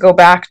times to go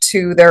back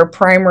to their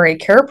primary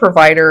care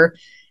provider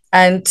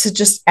and to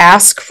just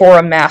ask for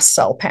a mast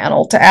cell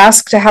panel, to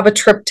ask to have a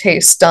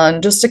tryptase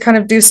done, just to kind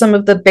of do some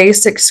of the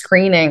basic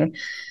screening.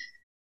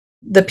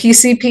 The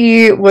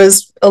PCP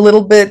was a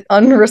little bit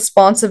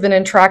unresponsive and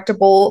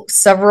intractable.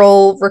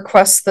 Several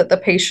requests that the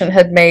patient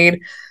had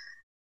made,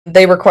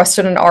 they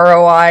requested an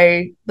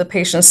ROI, the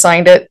patient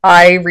signed it.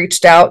 I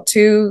reached out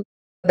to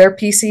their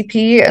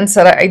PCP and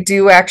said, I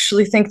do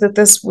actually think that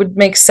this would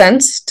make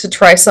sense to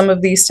try some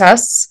of these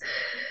tests.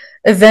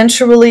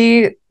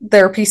 Eventually,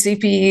 their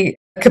PCP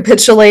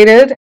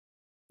capitulated,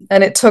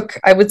 and it took,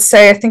 I would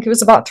say, I think it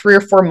was about 3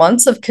 or 4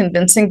 months of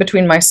convincing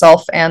between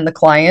myself and the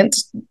client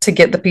to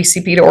get the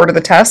PCP to order the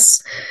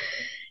tests.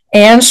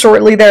 And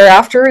shortly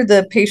thereafter,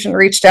 the patient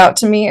reached out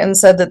to me and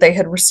said that they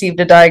had received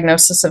a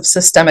diagnosis of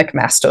systemic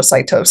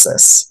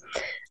mastocytosis.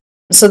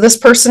 So this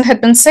person had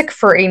been sick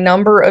for a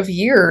number of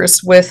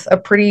years with a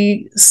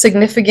pretty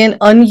significant,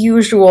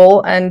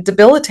 unusual, and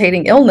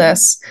debilitating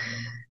illness,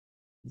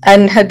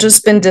 and had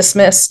just been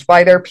dismissed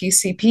by their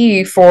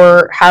PCP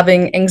for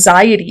having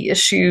anxiety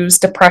issues,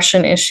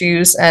 depression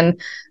issues, and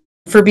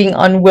for being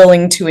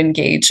unwilling to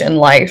engage in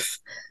life.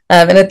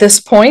 And at this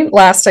point,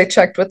 last I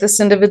checked with this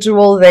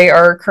individual, they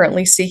are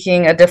currently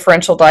seeking a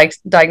differential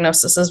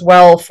diagnosis as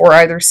well for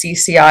either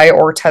CCI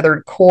or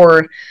tethered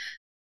cord,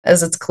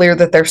 as it's clear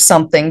that there's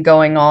something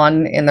going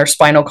on in their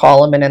spinal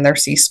column and in their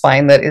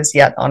C-spine that is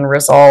yet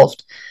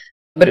unresolved.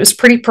 But it was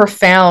pretty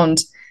profound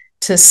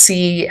to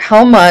see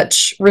how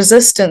much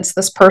resistance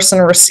this person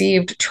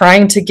received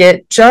trying to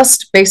get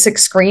just basic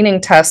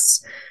screening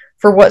tests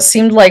for what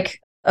seemed like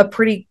a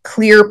pretty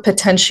clear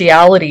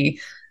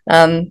potentiality.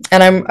 And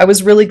I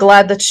was really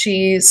glad that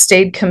she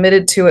stayed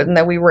committed to it, and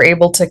that we were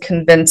able to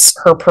convince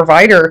her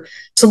provider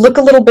to look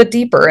a little bit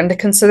deeper and to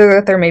consider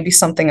that there may be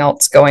something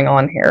else going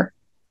on here.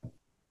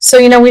 So,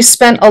 we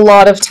spent a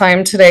lot of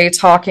time today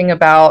talking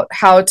about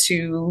how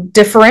to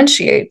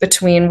differentiate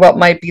between what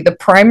might be the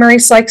primary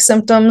psych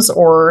symptoms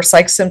or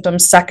psych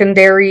symptoms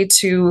secondary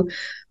to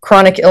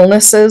chronic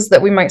illnesses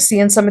that we might see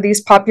in some of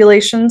these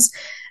populations.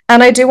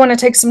 And I do want to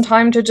take some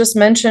time to just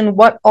mention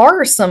what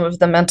are some of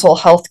the mental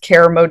health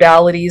care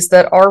modalities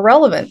that are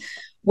relevant,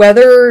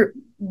 whether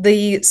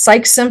the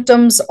psych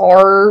symptoms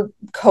are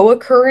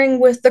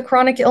co-occurring with the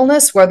chronic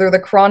illness, whether the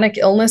chronic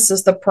illness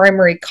is the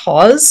primary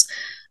cause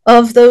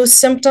of those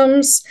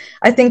symptoms.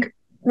 I think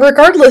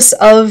regardless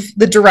of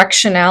the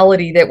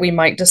directionality that we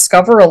might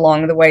discover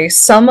along the way,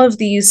 some of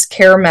these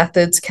care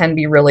methods can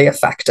be really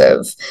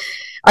effective.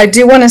 I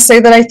do want to say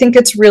that I think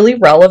it's really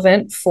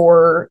relevant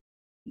for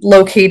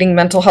locating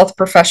mental health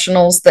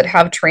professionals that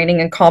have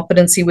training and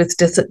competency with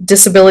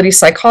disability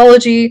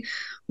psychology,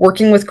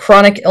 working with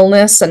chronic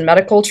illness and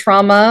medical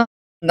trauma.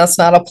 And that's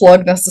not a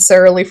plug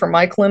necessarily for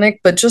my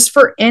clinic, but just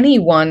for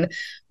anyone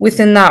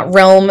within that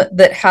realm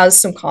that has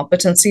some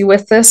competency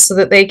with this, so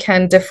that they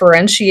can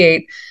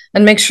differentiate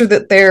and make sure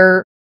that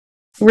they're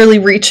really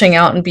reaching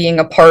out and being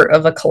a part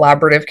of a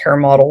collaborative care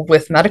model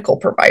with medical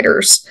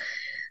providers.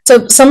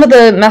 So some of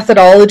the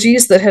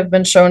methodologies that have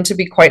been shown to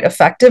be quite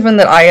effective, and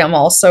that I am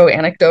also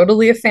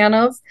anecdotally a fan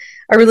of,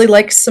 I really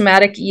like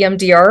somatic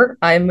EMDR,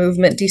 eye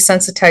movement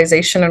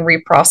desensitization and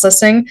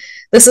reprocessing.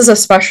 This is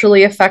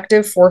especially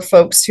effective for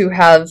folks who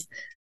have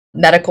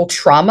medical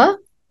trauma,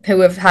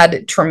 who have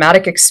had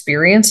traumatic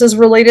experiences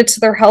related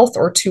to their health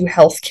or to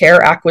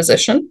healthcare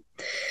acquisition.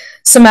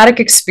 Somatic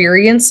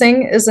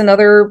experiencing is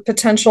another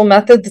potential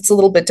method that's a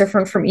little bit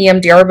different from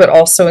EMDR, but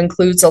also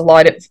includes a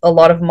lot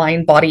of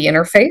mind-body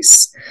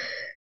interface.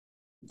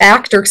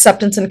 ACT, or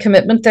acceptance and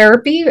commitment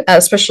therapy,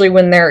 especially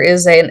when there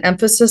is an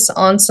emphasis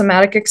on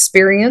somatic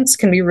experience,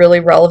 can be really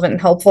relevant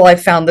and helpful. I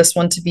found this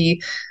one to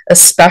be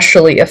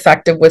especially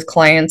effective with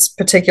clients,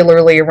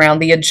 particularly around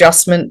the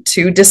adjustment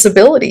to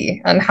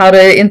disability and how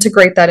to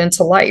integrate that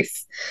into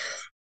life.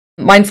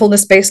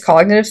 Mindfulness-based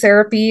cognitive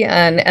therapy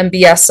and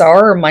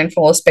MBSR, or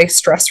mindfulness-based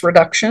stress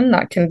reduction,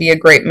 that can be a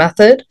great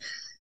method.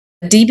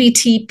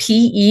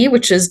 DBT-PE,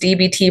 which is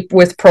DBT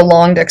with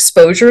prolonged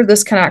exposure,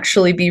 this can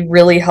actually be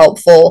really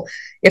helpful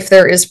if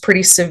there is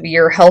pretty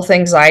severe health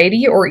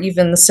anxiety or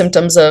even the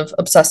symptoms of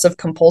obsessive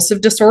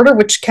compulsive disorder,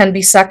 which can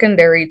be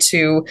secondary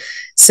to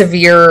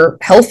severe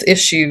health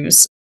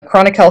issues,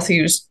 chronic health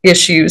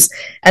issues,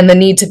 and the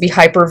need to be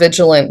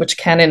hypervigilant, which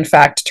can in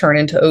fact turn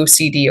into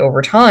OCD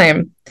over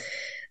time.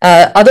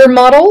 Other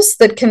models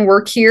that can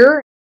work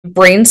here: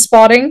 brain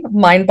spotting,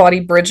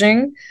 mind-body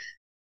bridging.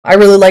 I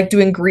really like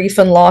doing grief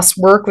and loss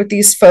work with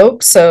these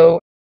folks. So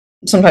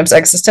sometimes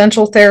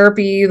existential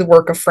therapy, the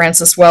work of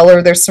Francis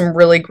Weller. There's some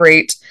really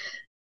great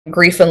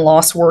grief and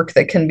loss work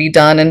that can be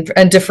done,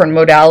 and different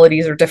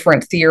modalities or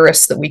different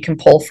theorists that we can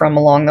pull from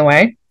along the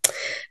way.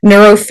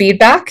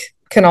 Neurofeedback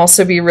can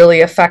also be really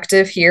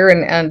effective here.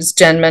 And as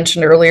Jen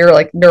mentioned earlier,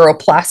 like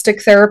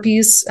neuroplastic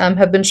therapies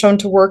have been shown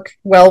to work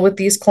well with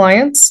these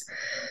clients.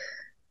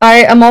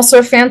 I am also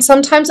a fan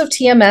sometimes of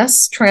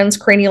TMS,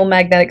 transcranial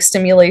magnetic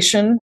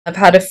stimulation. I've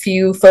had a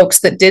few folks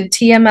that did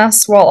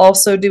TMS while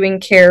also doing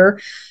care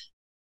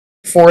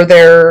for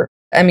their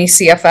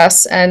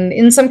ME/CFS, and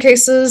in some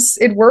cases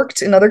it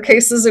worked. In other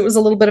cases it was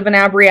a little bit of an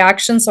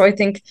abreaction, so I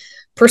think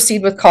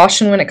proceed with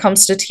caution when it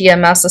comes to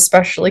TMS,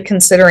 especially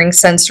considering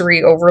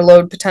sensory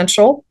overload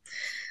potential.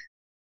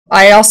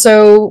 I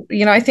also,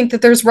 I think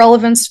that there's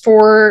relevance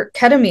for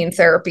ketamine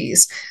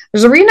therapies.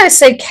 There's a reason I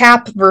say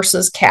CAP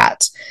versus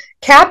CAT.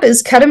 CAP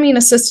is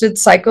ketamine-assisted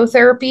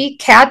psychotherapy.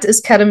 CAT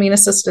is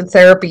ketamine-assisted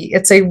therapy.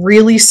 It's a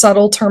really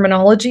subtle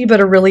terminology, but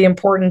a really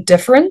important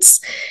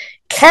difference.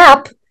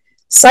 CAP,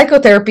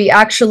 psychotherapy,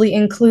 actually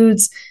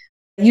includes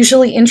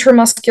usually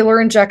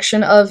intramuscular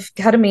injection of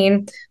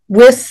ketamine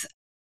with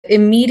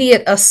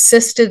immediate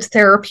assisted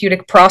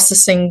therapeutic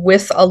processing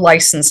with a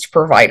licensed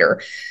provider.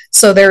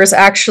 So there is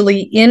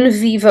actually in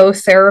vivo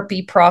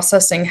therapy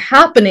processing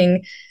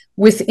happening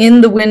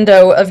within the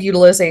window of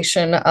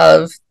utilization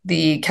of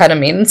the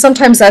ketamine. And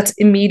sometimes that's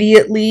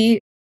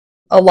immediately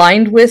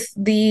aligned with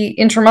the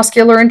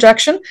intramuscular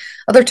injection.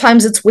 Other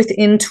times it's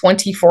within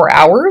 24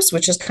 hours,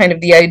 which is kind of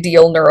the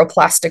ideal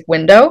neuroplastic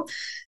window.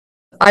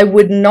 I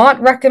would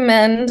not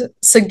recommend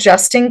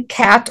suggesting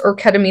CAT or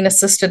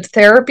ketamine-assisted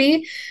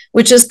therapy,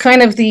 which is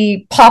kind of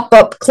the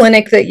pop-up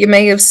clinic that you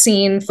may have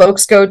seen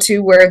folks go to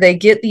where they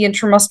get the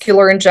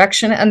intramuscular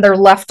injection and they're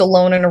left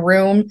alone in a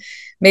room,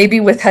 maybe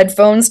with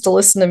headphones to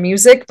listen to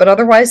music, but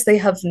otherwise they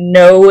have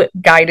no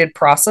guided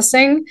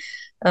processing.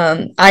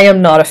 I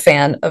am not a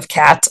fan of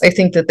CAT. I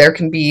think that there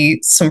can be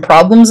some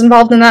problems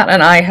involved in that,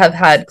 and I have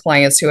had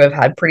clients who have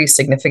had pretty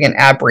significant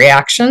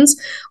abreactions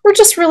or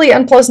just really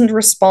unpleasant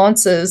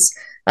responses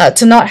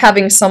to not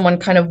having someone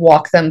kind of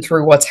walk them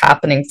through what's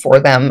happening for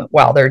them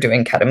while they're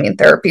doing ketamine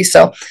therapy.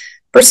 So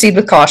proceed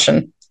with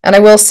caution. And I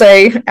will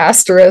say,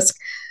 asterisk,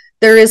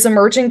 there is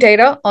emerging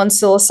data on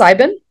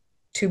psilocybin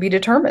to be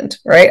determined,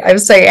 right? I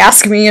would say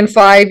ask me in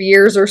 5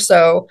 years or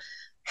so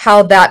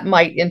how that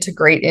might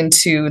integrate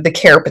into the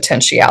care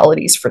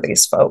potentialities for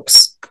these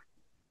folks.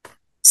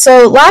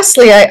 So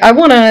lastly, I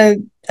want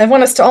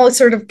us to all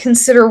sort of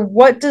consider,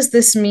 what does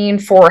this mean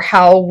for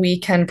how we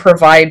can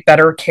provide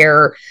better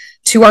care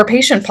to our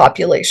patient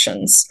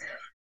populations?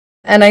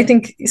 And I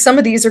think some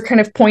of these are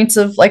kind of points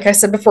of, like I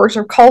said before,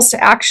 sort of calls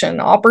to action,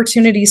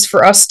 opportunities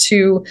for us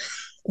to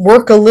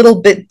work a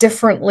little bit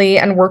differently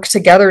and work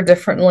together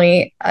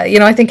differently.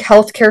 I think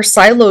healthcare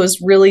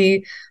silos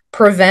really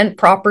prevent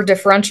proper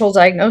differential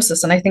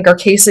diagnosis. And I think our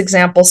case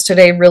examples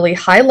today really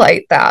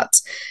highlight that.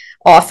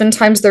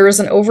 Oftentimes there is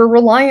an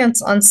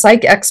over-reliance on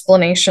psych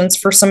explanations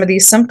for some of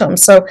these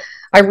symptoms. So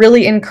I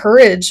really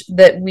encourage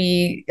that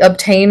we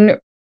obtain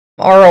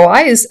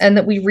ROIs and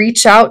that we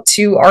reach out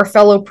to our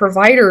fellow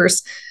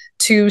providers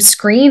to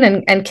screen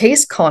and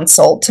case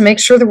consult to make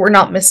sure that we're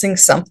not missing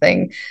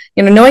something,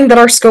 knowing that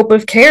our scope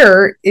of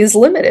care is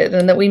limited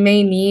and that we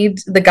may need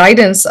the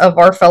guidance of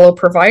our fellow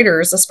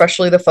providers,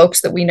 especially the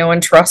folks that we know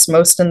and trust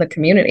most in the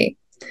community.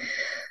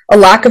 A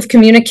lack of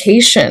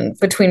communication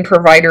between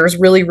providers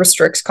really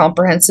restricts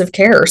comprehensive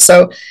care.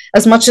 So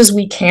as much as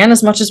we can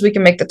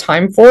make the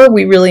time for,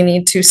 we really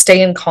need to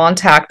stay in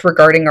contact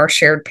regarding our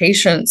shared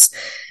patients.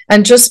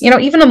 And just,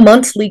 even a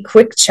monthly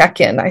quick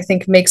check-in, I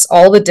think, makes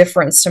all the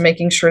difference to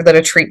making sure that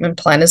a treatment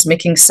plan is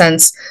making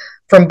sense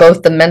from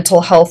both the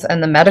mental health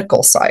and the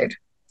medical side.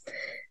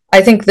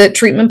 I think that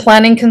treatment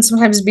planning can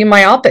sometimes be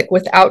myopic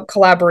without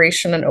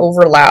collaboration and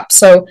overlap.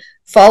 So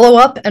follow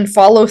up and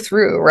follow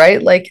through,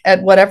 right? Like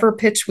at whatever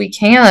pitch we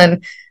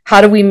can,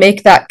 how do we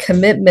make that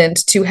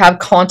commitment to have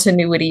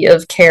continuity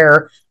of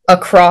care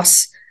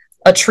across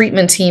a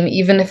treatment team,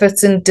 even if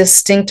it's in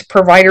distinct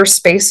provider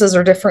spaces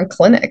or different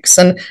clinics?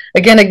 And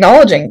again,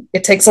 acknowledging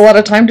it takes a lot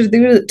of time to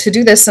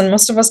do this, and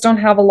most of us don't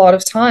have a lot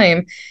of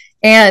time.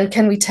 And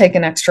can we take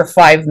an extra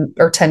 5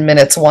 or 10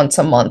 minutes once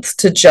a month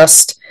to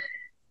just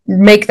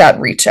make that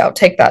reach out,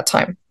 take that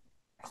time?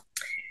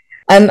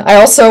 And I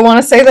also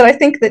want to say that I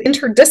think that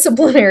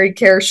interdisciplinary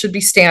care should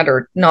be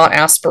standard, not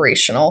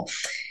aspirational.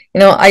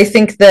 I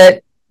think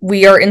that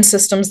we are in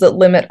systems that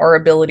limit our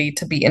ability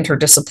to be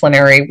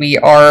interdisciplinary. We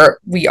are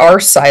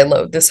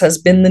siloed. This has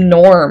been the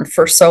norm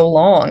for so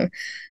long.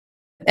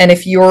 And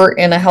if you're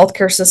in a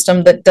healthcare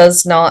system that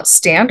does not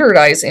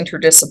standardize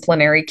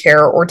interdisciplinary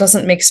care or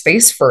doesn't make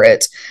space for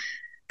it,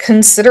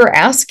 consider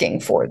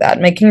asking for that,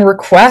 making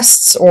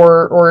requests,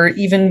 or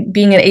even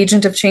being an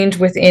agent of change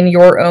within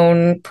your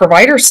own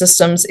provider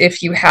systems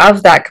if you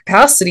have that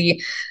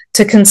capacity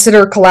to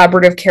consider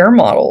collaborative care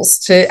models,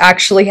 to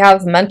actually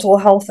have mental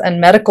health and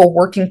medical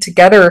working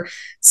together,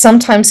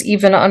 sometimes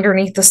even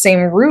underneath the same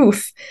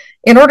roof,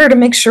 in order to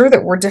make sure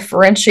that we're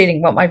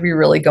differentiating what might be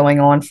really going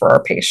on for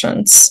our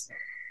patients.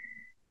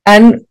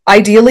 And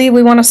ideally,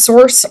 we want to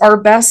source our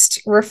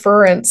best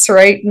referrents,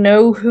 right?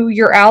 Know who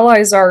your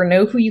allies are,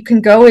 know who you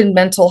can go in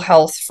mental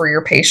health for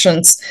your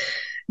patients.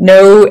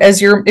 Know, if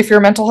you're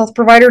a mental health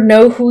provider,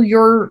 know who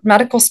your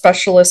medical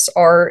specialists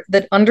are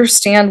that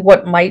understand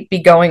what might be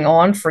going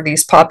on for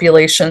these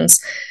populations,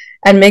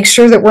 and make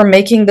sure that we're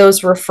making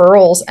those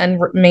referrals and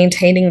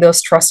maintaining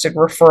those trusted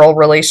referral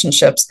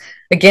relationships.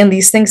 Again,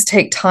 these things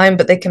take time,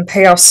 but they can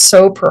pay off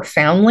so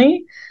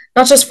profoundly,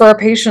 not just for our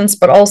patients,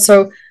 but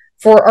also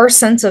for our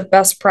sense of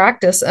best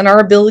practice and our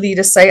ability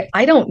to say,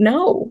 I don't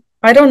know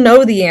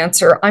the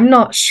answer. I'm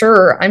not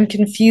sure. I'm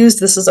confused.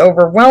 This is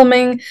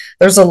overwhelming.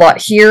 There's a lot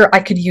here.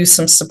 I could use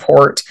some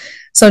support.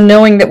 So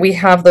knowing that we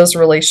have those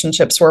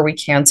relationships where we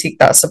can seek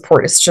that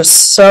support is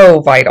just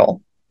so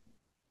vital.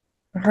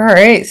 All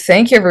right.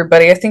 Thank you,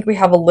 everybody. I think we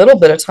have a little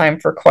bit of time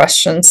for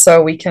questions,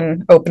 so we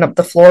can open up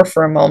the floor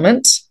for a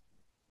moment.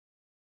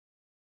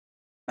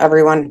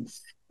 Everyone,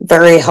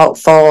 very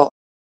helpful.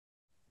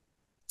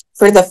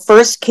 For the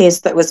first case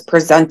that was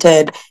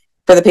presented,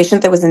 for the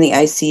patient that was in the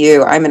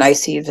ICU, I'm an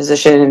ICU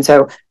physician, and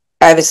so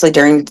obviously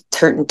during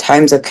certain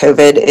times of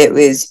COVID, it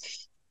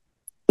was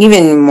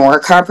even more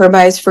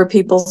compromised for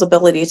people's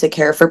ability to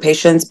care for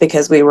patients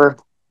because we were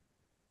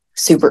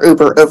super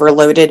uber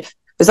overloaded.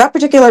 Was that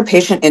particular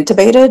patient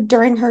intubated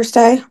during her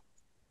stay?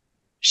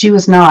 She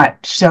was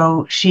not.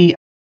 So she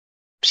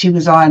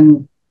was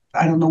on,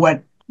 I don't know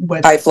what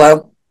High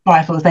flow.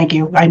 Biflow, thank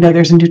you. I know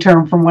there's a new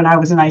term from when I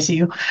was in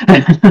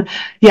ICU.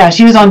 Yeah,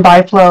 she was on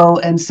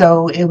Biflow, and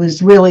so it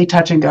was really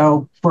touch and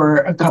go for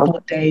a couple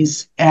of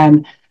days.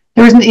 And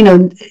there was,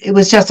 it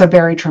was just a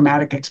very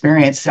traumatic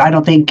experience. I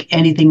don't think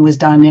anything was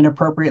done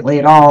inappropriately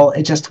at all.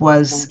 It just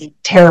was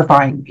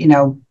terrifying,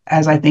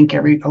 as I think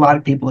a lot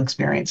of people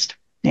experienced.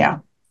 Yeah.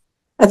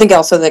 I think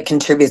also that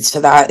contributes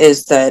to that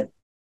is that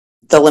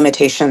the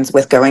limitations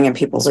with going in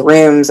people's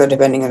rooms and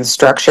depending on the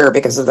structure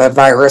because of the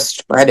virus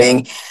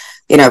spreading.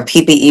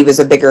 PPE was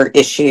a bigger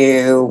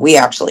issue. We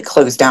actually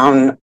closed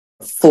down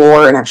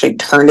floor and actually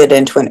turned it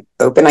into an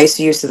open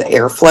ICU, so the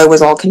airflow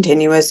was all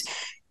continuous.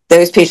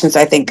 Those patients,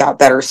 I think, got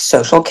better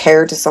social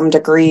care to some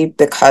degree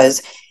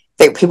because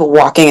people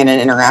walking in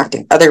and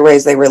interacting. Other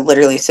ways, they were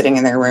literally sitting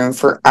in their room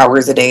for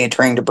hours a day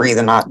trying to breathe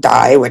and not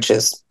die, which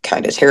is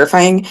kind of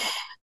terrifying.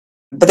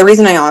 But the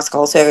reason I ask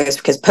also is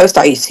because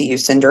post-ICU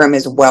syndrome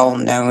is well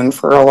known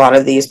for a lot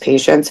of these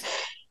patients.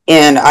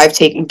 And I've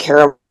taken care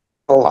of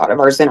a lot of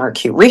ours in our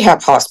acute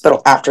rehab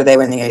hospital after they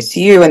were in the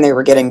ICU and they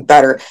were getting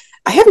better.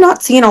 I have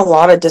not seen a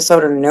lot of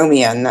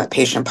dysautonomia in that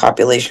patient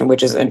population,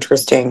 which is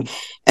interesting.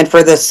 And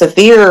for the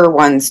severe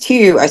ones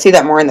too, I see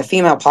that more in the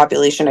female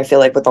population, I feel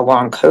like, with the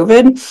long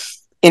COVID.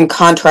 In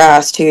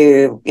contrast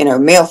to,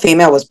 male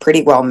female was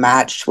pretty well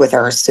matched with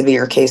our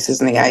severe cases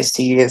in the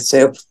ICU.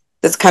 So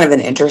that's kind of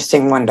an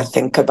interesting one to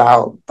think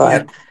about.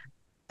 But yeah.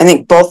 I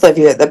think both of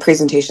you, the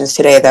presentations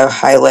today, though,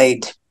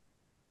 highlight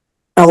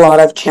a lot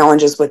of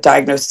challenges with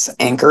diagnosis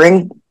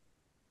anchoring,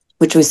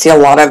 which we see a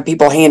lot of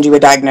people hand you a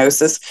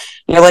diagnosis.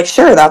 And you're like,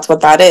 sure, that's what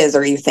that is.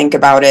 Or you think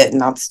about it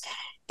and that's,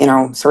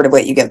 sort of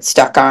what you get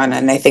stuck on.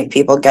 And I think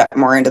people get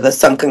more into the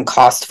sunken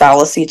cost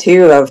fallacy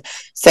too of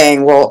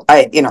saying, well,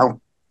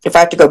 if I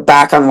have to go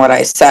back on what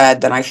I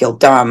said, then I feel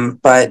dumb.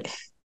 But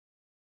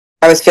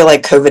I always feel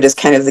like COVID is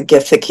kind of the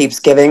gift that keeps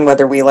giving,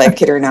 whether we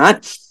like it or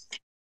not.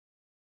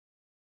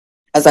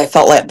 As I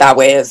felt like that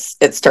way as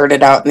it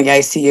started out in the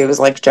ICU, it was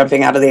like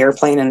jumping out of the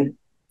airplane and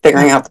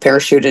figuring out the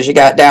parachute as you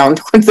got down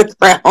towards the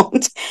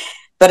ground.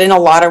 But in a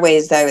lot of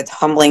ways, though, it's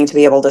humbling to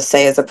be able to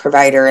say as a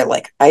provider,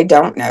 like, I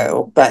don't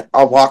know, but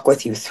I'll walk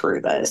with you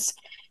through this.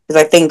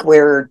 Because I think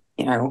we're,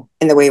 in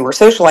the way we're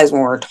socialized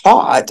when we're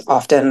taught,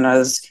 often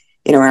as,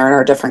 in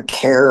our different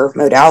care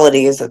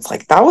modalities, it's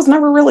like, that was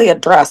never really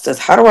addressed as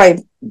how do I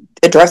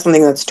address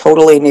something that's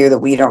totally new that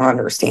we don't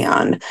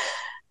understand?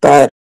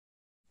 But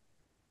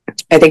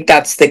I think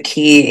that's the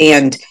key.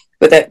 And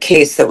with that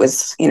case that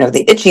was,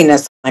 the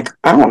itchiness, like,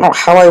 I don't know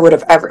how I would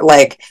have ever,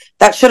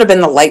 that should have been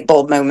the light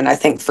bulb moment, I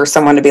think, for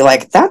someone to be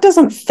like, that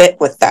doesn't fit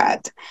with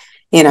that,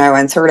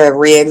 and sort of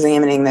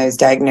re-examining those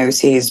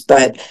diagnoses.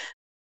 But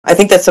I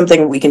think that's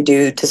something we can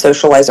do to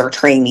socialize our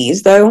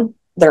trainees, though,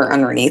 that are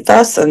underneath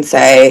us and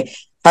say,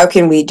 how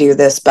can we do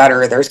this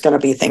better? There's going to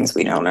be things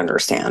we don't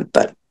understand,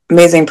 but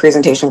amazing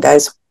presentation,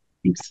 guys.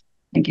 Thanks.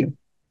 Thank you.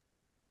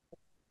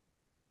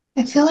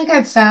 I feel like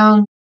I've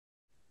found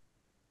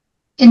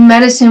in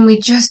medicine, we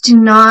just do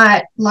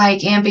not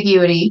like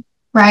ambiguity,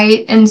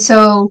 right? And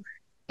so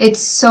it's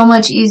so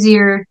much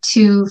easier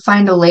to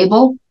find a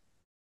label.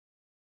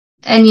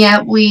 And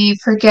yet we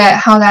forget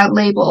how that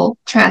label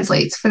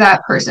translates for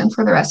that person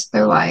for the rest of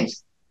their life.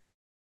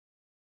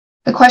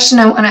 The question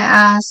I want to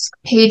ask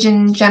Paige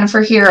and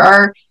Jennifer here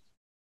are,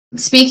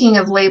 speaking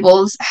of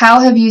labels, how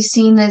have you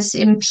seen this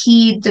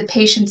impede the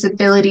patient's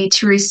ability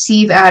to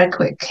receive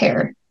adequate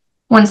care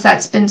once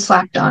that's been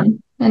slapped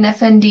on an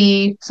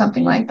FND,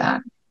 something like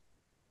that?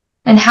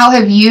 And how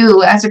have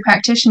you, as a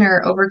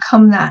practitioner,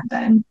 overcome that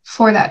then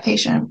for that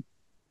patient?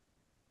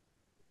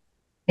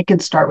 I can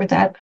start with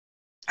that.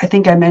 I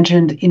think I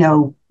mentioned,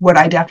 what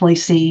I definitely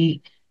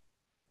see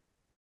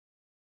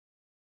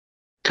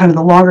kind of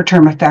the longer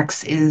term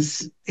effects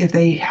is if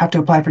they have to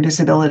apply for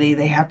disability,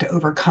 they have to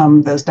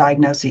overcome those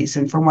diagnoses.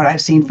 And from what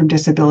I've seen from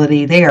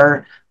disability, they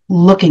are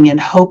looking and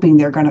hoping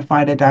they're going to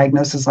find a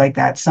diagnosis like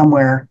that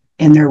somewhere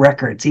in their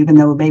records. Even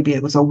though maybe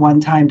it was a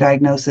one-time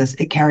diagnosis,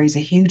 it carries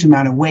a huge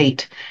amount of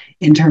weight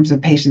in terms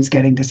of patients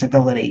getting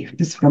disability.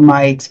 This is from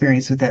my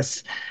experience with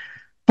this.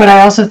 But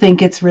I also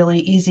think it's really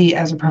easy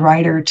as a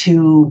provider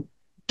to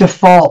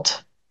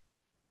default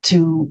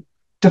to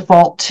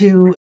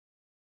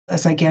a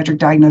psychiatric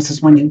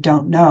diagnosis when you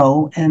don't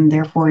know, and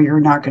therefore you're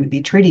not going to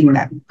be treating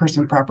that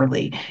person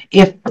properly.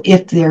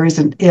 If there is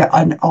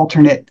an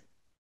alternate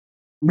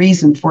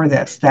reason for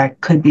this that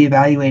could be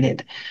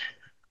evaluated.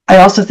 I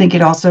also think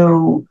it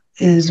also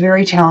is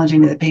very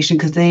challenging to the patient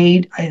because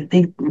I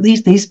think at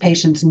least these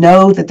patients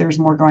know that there's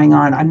more going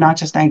on. I'm not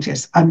just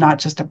anxious. I'm not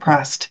just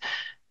depressed.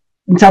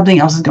 Something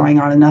else is going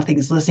on and nothing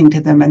is listening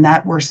to them, and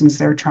that worsens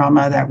their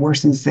trauma, that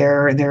worsens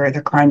their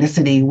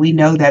chronicity. We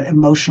know that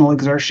emotional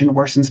exertion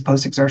worsens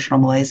post-exertional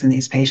malaise in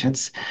these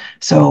patients.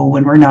 So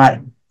when we're not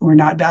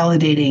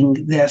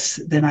validating this,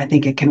 then I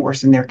think it can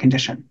worsen their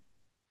condition.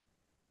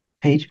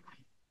 Paige?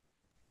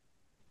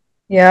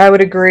 Yeah, I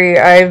would agree.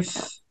 I've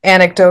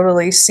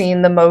anecdotally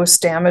seen the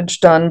most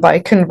damage done by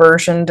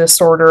conversion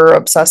disorder,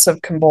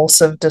 obsessive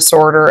compulsive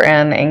disorder,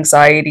 and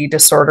anxiety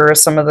disorder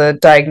as some of the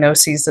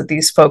diagnoses that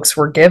these folks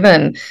were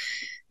given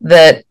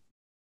that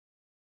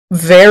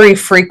very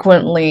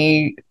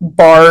frequently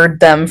barred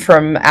them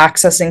from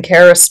accessing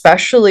care.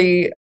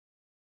 Especially,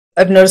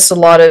 I've noticed a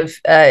lot of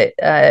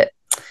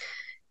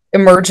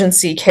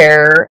emergency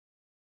care,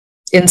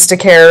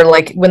 Instacare,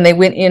 like when they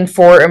went in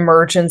for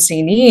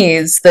emergency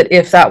needs, that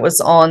if that was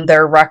on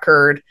their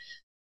record,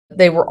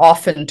 they were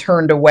often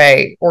turned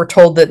away or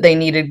told that they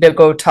needed to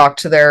go talk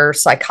to their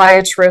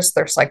psychiatrist,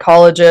 their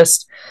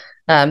psychologist.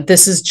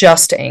 This is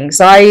just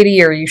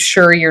anxiety. Are you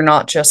sure you're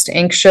not just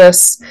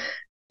anxious?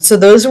 So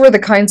those were the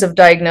kinds of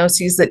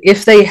diagnoses that,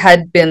 if they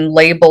had been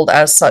labeled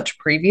as such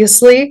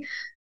previously,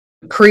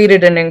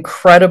 created an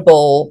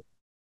incredible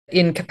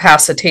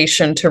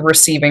incapacitation to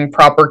receiving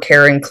proper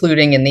care,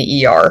 including in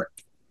the ER.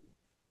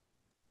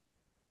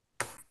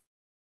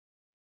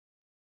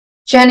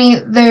 Jenny,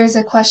 there's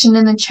a question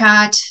in the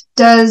chat.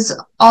 Does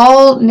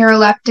all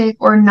neuroleptic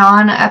or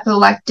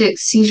non-epileptic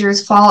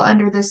seizures fall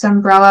under this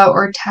umbrella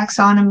or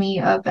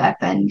taxonomy of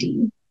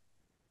FND?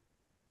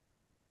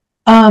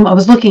 I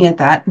was looking at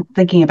that and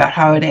thinking about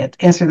how I'd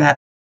answer that.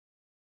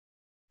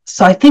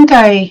 So I think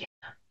I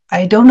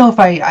don't know if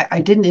I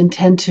didn't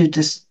intend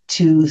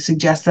to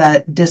suggest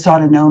that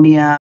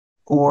dysautonomia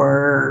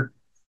or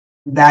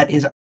that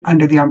is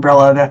under the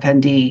umbrella of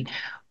FND.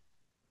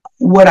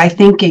 What I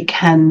think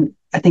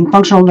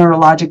functional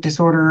neurologic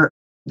disorder,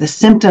 the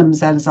symptoms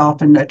that is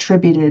often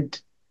attributed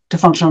to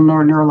functional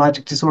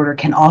neurologic disorder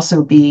can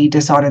also be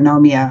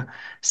dysautonomia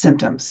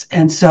symptoms.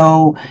 And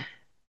so,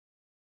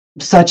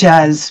 such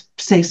as,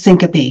 say,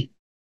 syncope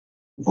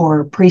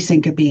or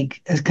pre-syncope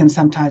can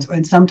sometimes,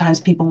 and sometimes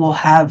people will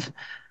have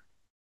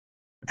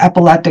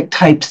epileptic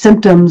type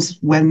symptoms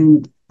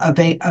when a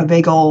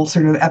vagal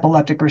sort of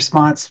epileptic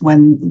response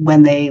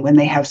when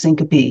they have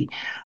syncope.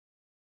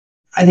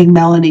 I think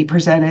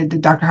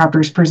Dr.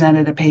 Hoppers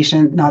presented a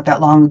patient not that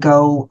long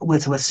ago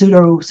with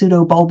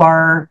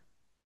pseudobulbar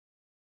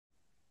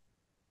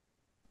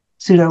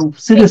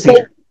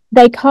seizure.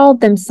 They called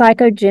them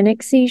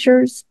psychogenic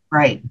seizures.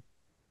 Right.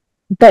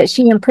 But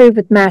she improved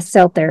with mast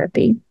cell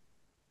therapy.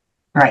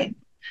 Right.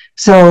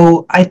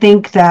 So I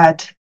think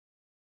that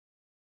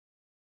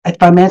if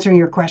I'm answering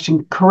your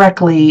question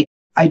correctly,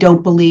 I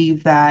don't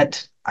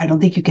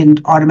think you can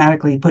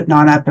automatically put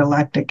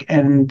non-epileptic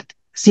and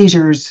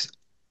seizures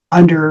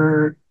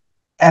under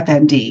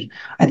FND.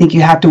 I think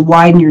you have to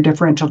widen your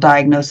differential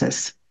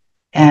diagnosis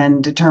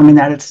and determine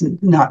that it's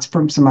not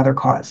from some other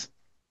cause.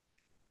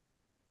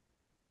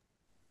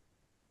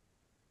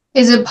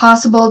 Is it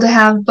possible to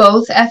have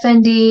both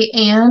FND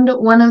and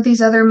one of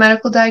these other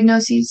medical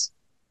diagnoses?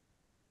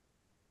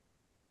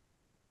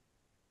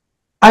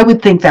 I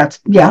would think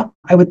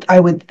I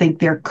would think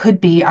there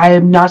could be. I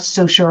am not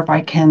so sure if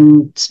I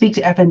can speak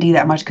to FND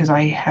that much because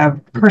I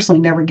have personally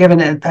never given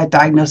a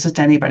diagnosis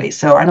to anybody.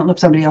 So I don't know if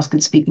somebody else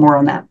could speak more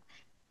on that.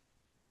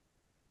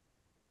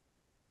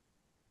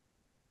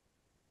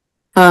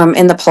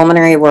 In the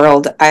pulmonary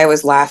world, I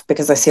always laugh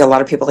because I see a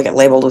lot of people that get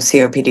labeled with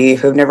COPD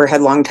who've never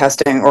had lung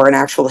testing or an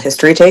actual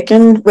history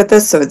taken with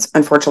this. So it's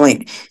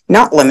unfortunately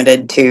not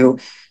limited to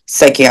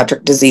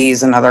psychiatric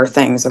disease and other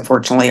things.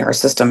 Unfortunately, our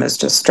system is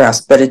just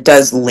stressed, but it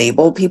does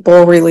label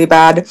people really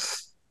bad.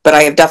 But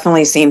I have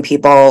definitely seen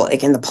people,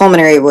 like in the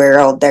pulmonary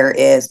world, there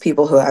is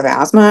people who have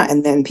asthma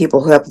and then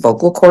people who have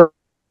vocal cord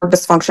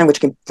dysfunction,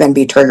 which can then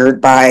be triggered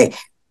by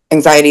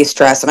anxiety,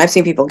 stress. And I've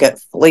seen people get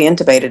fully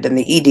intubated in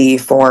the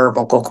ED for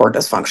vocal cord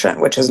dysfunction,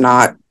 which is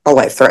not a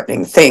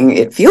life-threatening thing.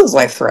 It feels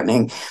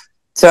life-threatening.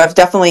 So I've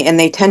definitely, and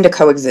they tend to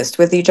coexist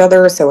with each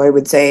other. So I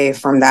would say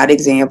from that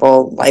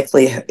example,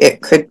 likely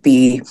it could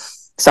be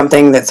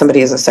something that somebody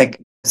has a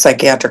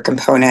psychiatric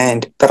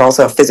component, but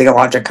also a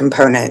physiologic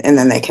component, and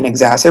then they can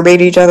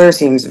exacerbate each other.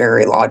 Seems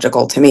very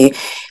logical to me.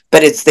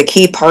 But it's the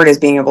key part is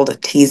being able to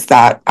tease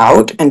that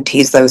out and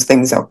tease those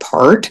things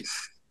apart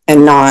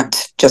and not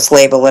just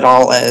label it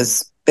all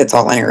as it's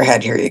all in your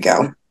head. Here you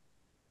go.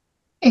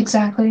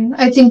 Exactly.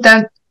 I think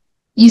that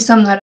you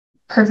summed that up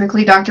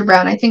perfectly, Dr.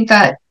 Brown. I think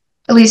that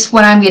at least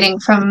what I'm getting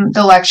from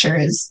the lecture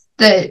is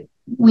that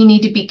we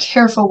need to be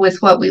careful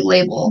with what we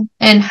label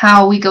and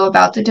how we go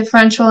about the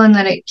differential, and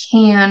that it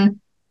can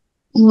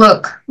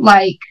look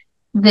like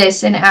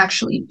this and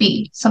actually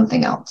be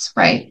something else,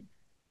 right?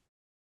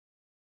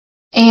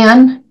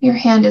 Anne, your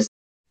hand is.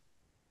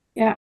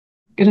 Yeah,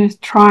 I'm going to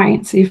try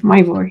and see if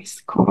my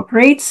voice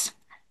cooperates.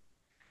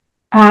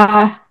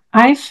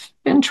 I've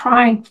been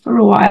trying for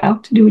a while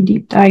to do a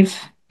deep dive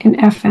in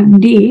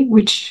FND,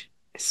 which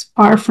is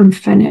far from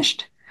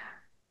finished.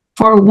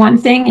 For one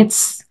thing,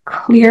 it's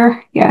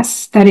clear,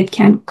 yes, that it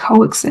can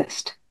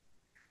coexist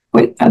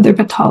with other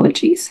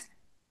pathologies.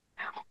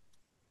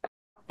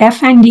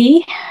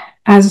 FND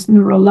as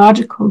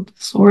neurological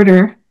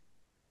disorder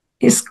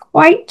is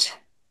quite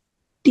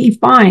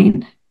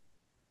defined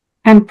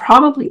and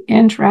probably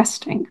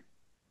interesting.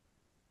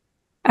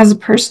 As a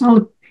personal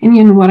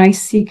opinion, what I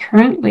see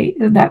currently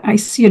is that I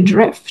see a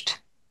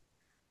drift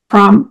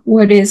from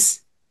what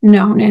is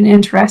known and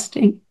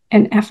interesting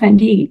in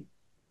FND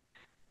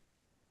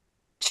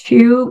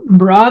to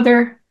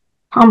broader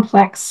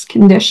complex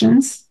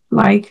conditions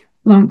like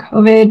long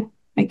COVID,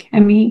 like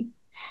ME,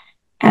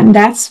 and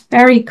that's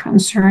very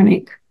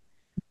concerning.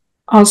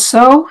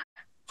 Also,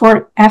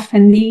 for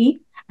FND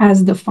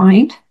as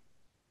defined,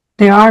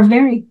 there are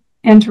very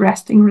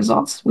interesting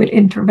results with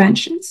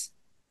interventions.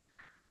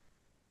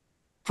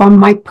 From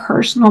my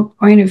personal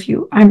point of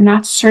view, I'm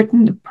not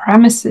certain the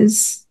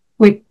premises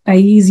with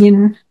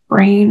Bayesian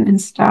brain and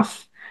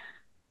stuff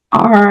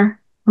are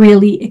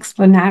really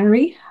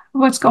explanatory of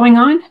what's going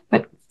on,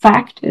 but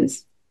fact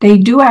is they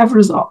do have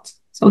results.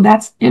 So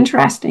that's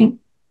interesting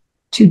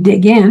to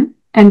dig in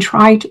and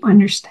try to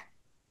understand.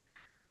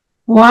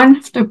 One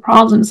of the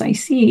problems I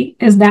see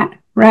is that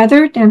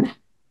rather than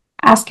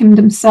asking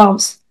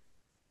themselves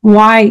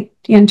why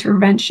the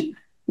intervention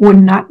would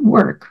not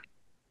work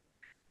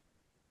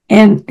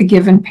in a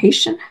given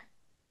patient,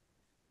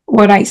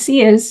 what I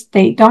see is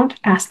they don't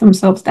ask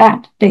themselves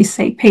that. They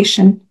say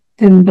patient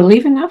didn't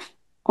believe enough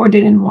or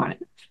didn't want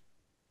enough.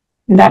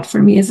 And that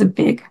for me is a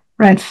big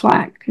red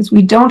flag because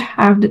we don't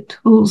have the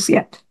tools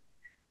yet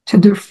to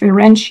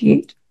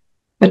differentiate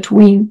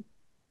between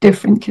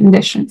different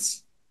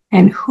conditions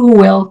and who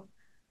will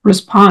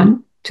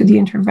respond to the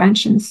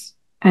interventions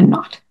and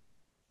not.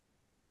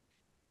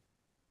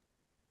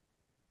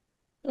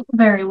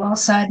 Very well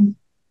said.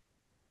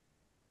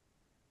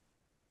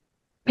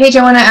 Paige,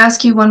 I want to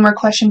ask you one more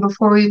question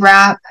before we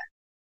wrap,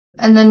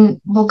 and then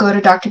we'll go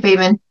to Dr.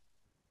 Bateman.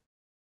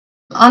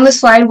 On the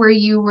slide where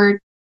you were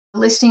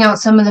listing out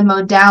some of the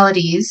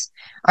modalities,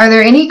 are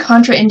there any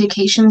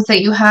contraindications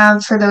that you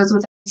have for those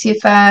with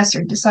CFS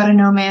or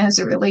dysautonomia as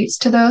it relates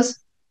to those?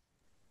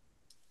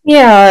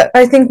 Yeah,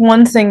 I think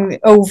one thing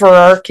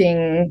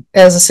overarching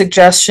as a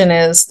suggestion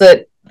is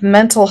that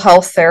mental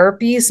health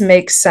therapies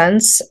make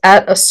sense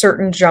at a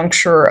certain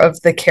juncture of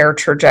the care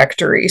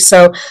trajectory.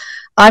 So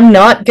I'm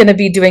not going to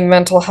be doing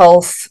mental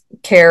health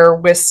care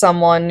with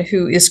someone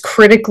who is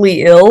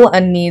critically ill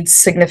and needs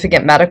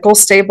significant medical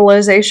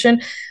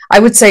stabilization. I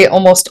would say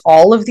almost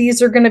all of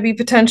these are going to be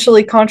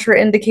potentially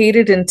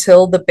contraindicated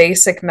until the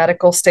basic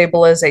medical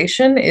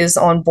stabilization is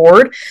on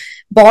board,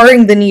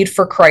 barring the need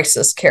for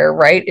crisis care,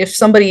 right? If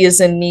somebody is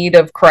in need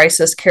of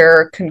crisis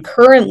care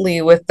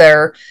concurrently with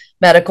their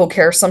medical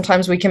care,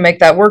 sometimes we can make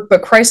that work,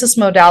 but crisis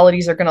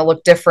modalities are going to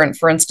look different.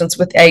 For instance,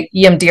 with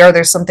EMDR,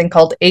 there's something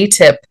called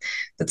ATIP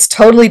that's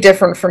totally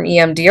different from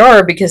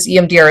EMDR because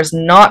EMDR is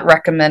not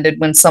recommended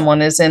when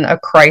someone is in a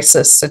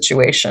crisis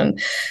situation.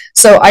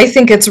 So I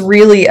think it's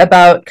really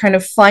about kind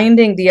of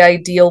finding the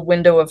ideal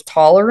window of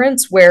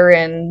tolerance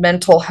wherein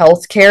mental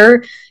health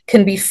care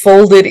can be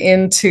folded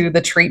into the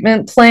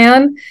treatment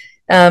plan.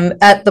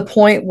 at the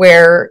point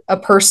where a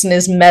person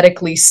is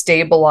medically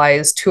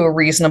stabilized to a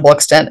reasonable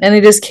extent. And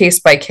it is case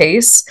by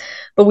case,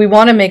 but we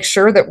want to make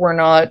sure that we're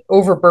not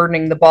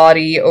overburdening the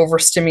body,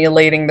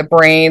 overstimulating the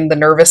brain, the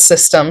nervous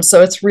system.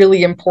 So it's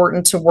really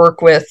important to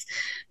work with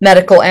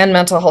medical and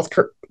mental health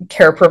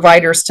care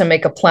providers to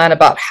make a plan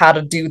about how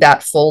to do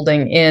that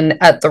folding in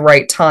at the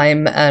right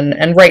time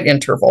and right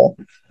interval.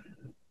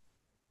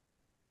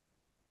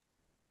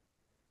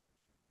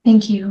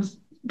 Thank you.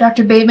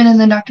 Dr. Bateman and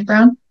then Dr.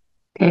 Brown.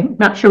 Okay,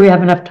 not sure we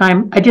have enough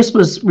time. I just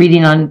was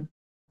reading on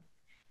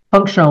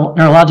functional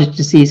neurologic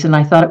disease, and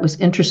I thought it was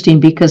interesting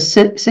because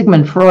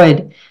Sigmund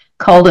Freud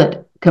called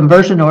it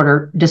conversion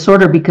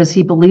disorder because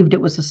he believed it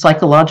was a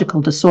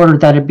psychological disorder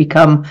that had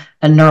become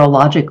a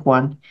neurologic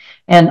one.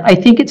 And I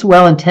think it's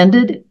well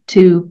intended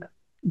to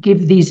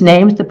give these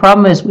names. The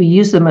problem is we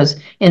use them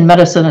as in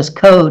medicine as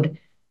code,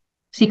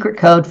 secret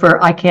code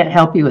for I can't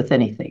help you with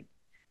anything,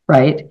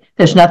 right?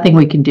 There's nothing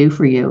we can do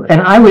for you.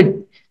 And I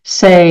would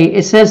say,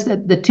 it says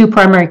that the two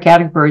primary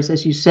categories,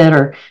 as you said,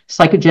 are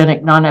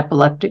psychogenic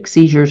non-epileptic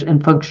seizures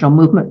and functional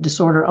movement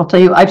disorder. I'll tell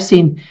you, I've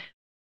seen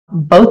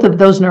both of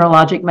those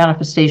neurologic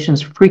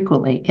manifestations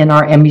frequently in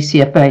our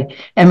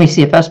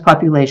ME/CFS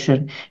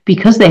population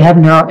because they have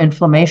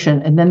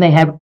neuroinflammation and then they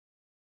have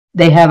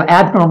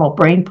abnormal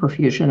brain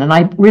perfusion. And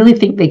I really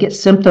think they get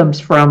symptoms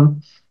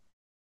from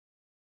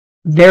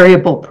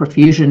variable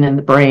perfusion in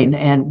the brain.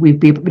 And we've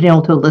been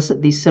able to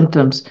elicit these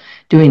symptoms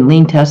doing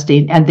lean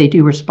testing, and they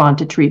do respond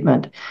to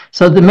treatment.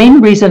 So the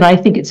main reason I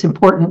think it's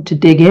important to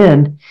dig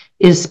in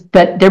is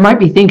that there might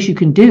be things you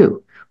can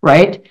do,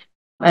 right?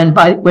 And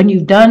when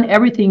you've done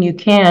everything you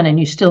can and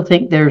you still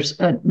think there's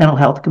a mental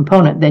health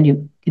component, then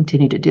you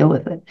continue to deal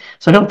with it.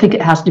 So I don't think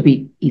it has to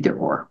be either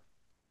or.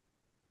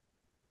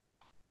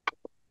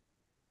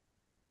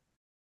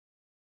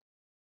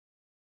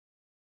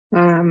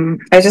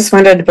 I just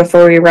wanted,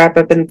 before we wrap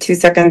up in 2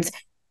 seconds,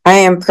 I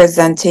am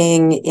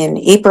presenting in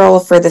April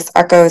for this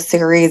ECHO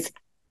series,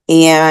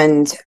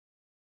 and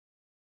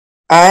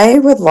I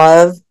would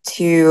love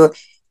to,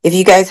 if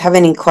you guys have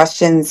any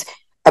questions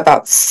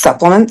about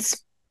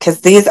supplements,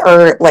 because these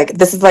are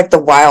this is like the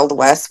Wild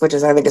West, which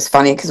I think is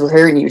funny because we're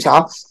here in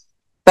Utah,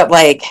 but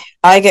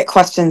I get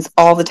questions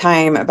all the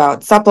time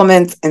about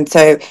supplements, and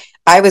so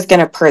I was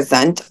going to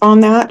present on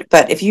that.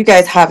 But if you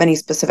guys have any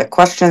specific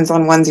questions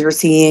on ones you're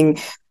seeing,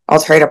 I'll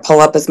try to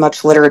pull up as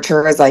much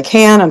literature as I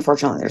can.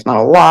 Unfortunately, there's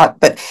not a lot,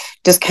 but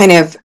just kind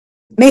of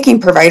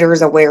making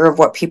providers aware of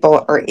what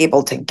people are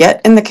able to get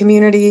in the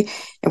community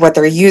and what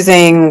they're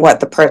using, what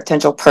the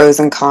potential pros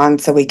and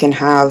cons, so we can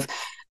have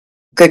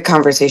good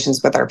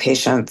conversations with our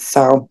patients.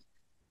 So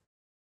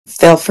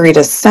feel free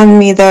to send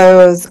me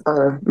those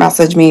or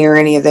message me or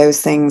any of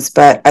those things.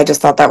 But I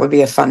just thought that would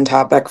be a fun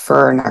topic for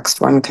our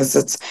next one because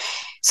it's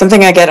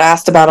something I get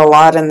asked about a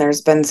lot, and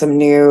there's been some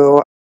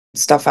new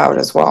stuff out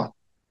as well.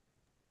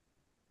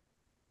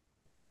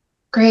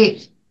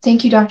 Great.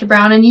 Thank you, Dr.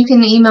 Brown. And you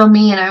can email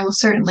me and I will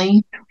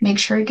certainly make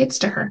sure it gets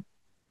to her.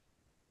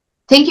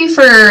 Thank you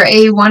for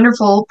a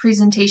wonderful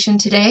presentation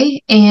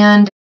today.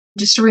 And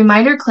just a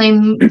reminder,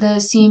 claim the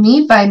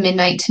CME by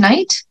midnight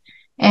tonight.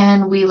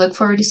 And we look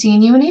forward to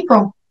seeing you in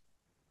April.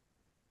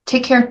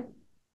 Take care.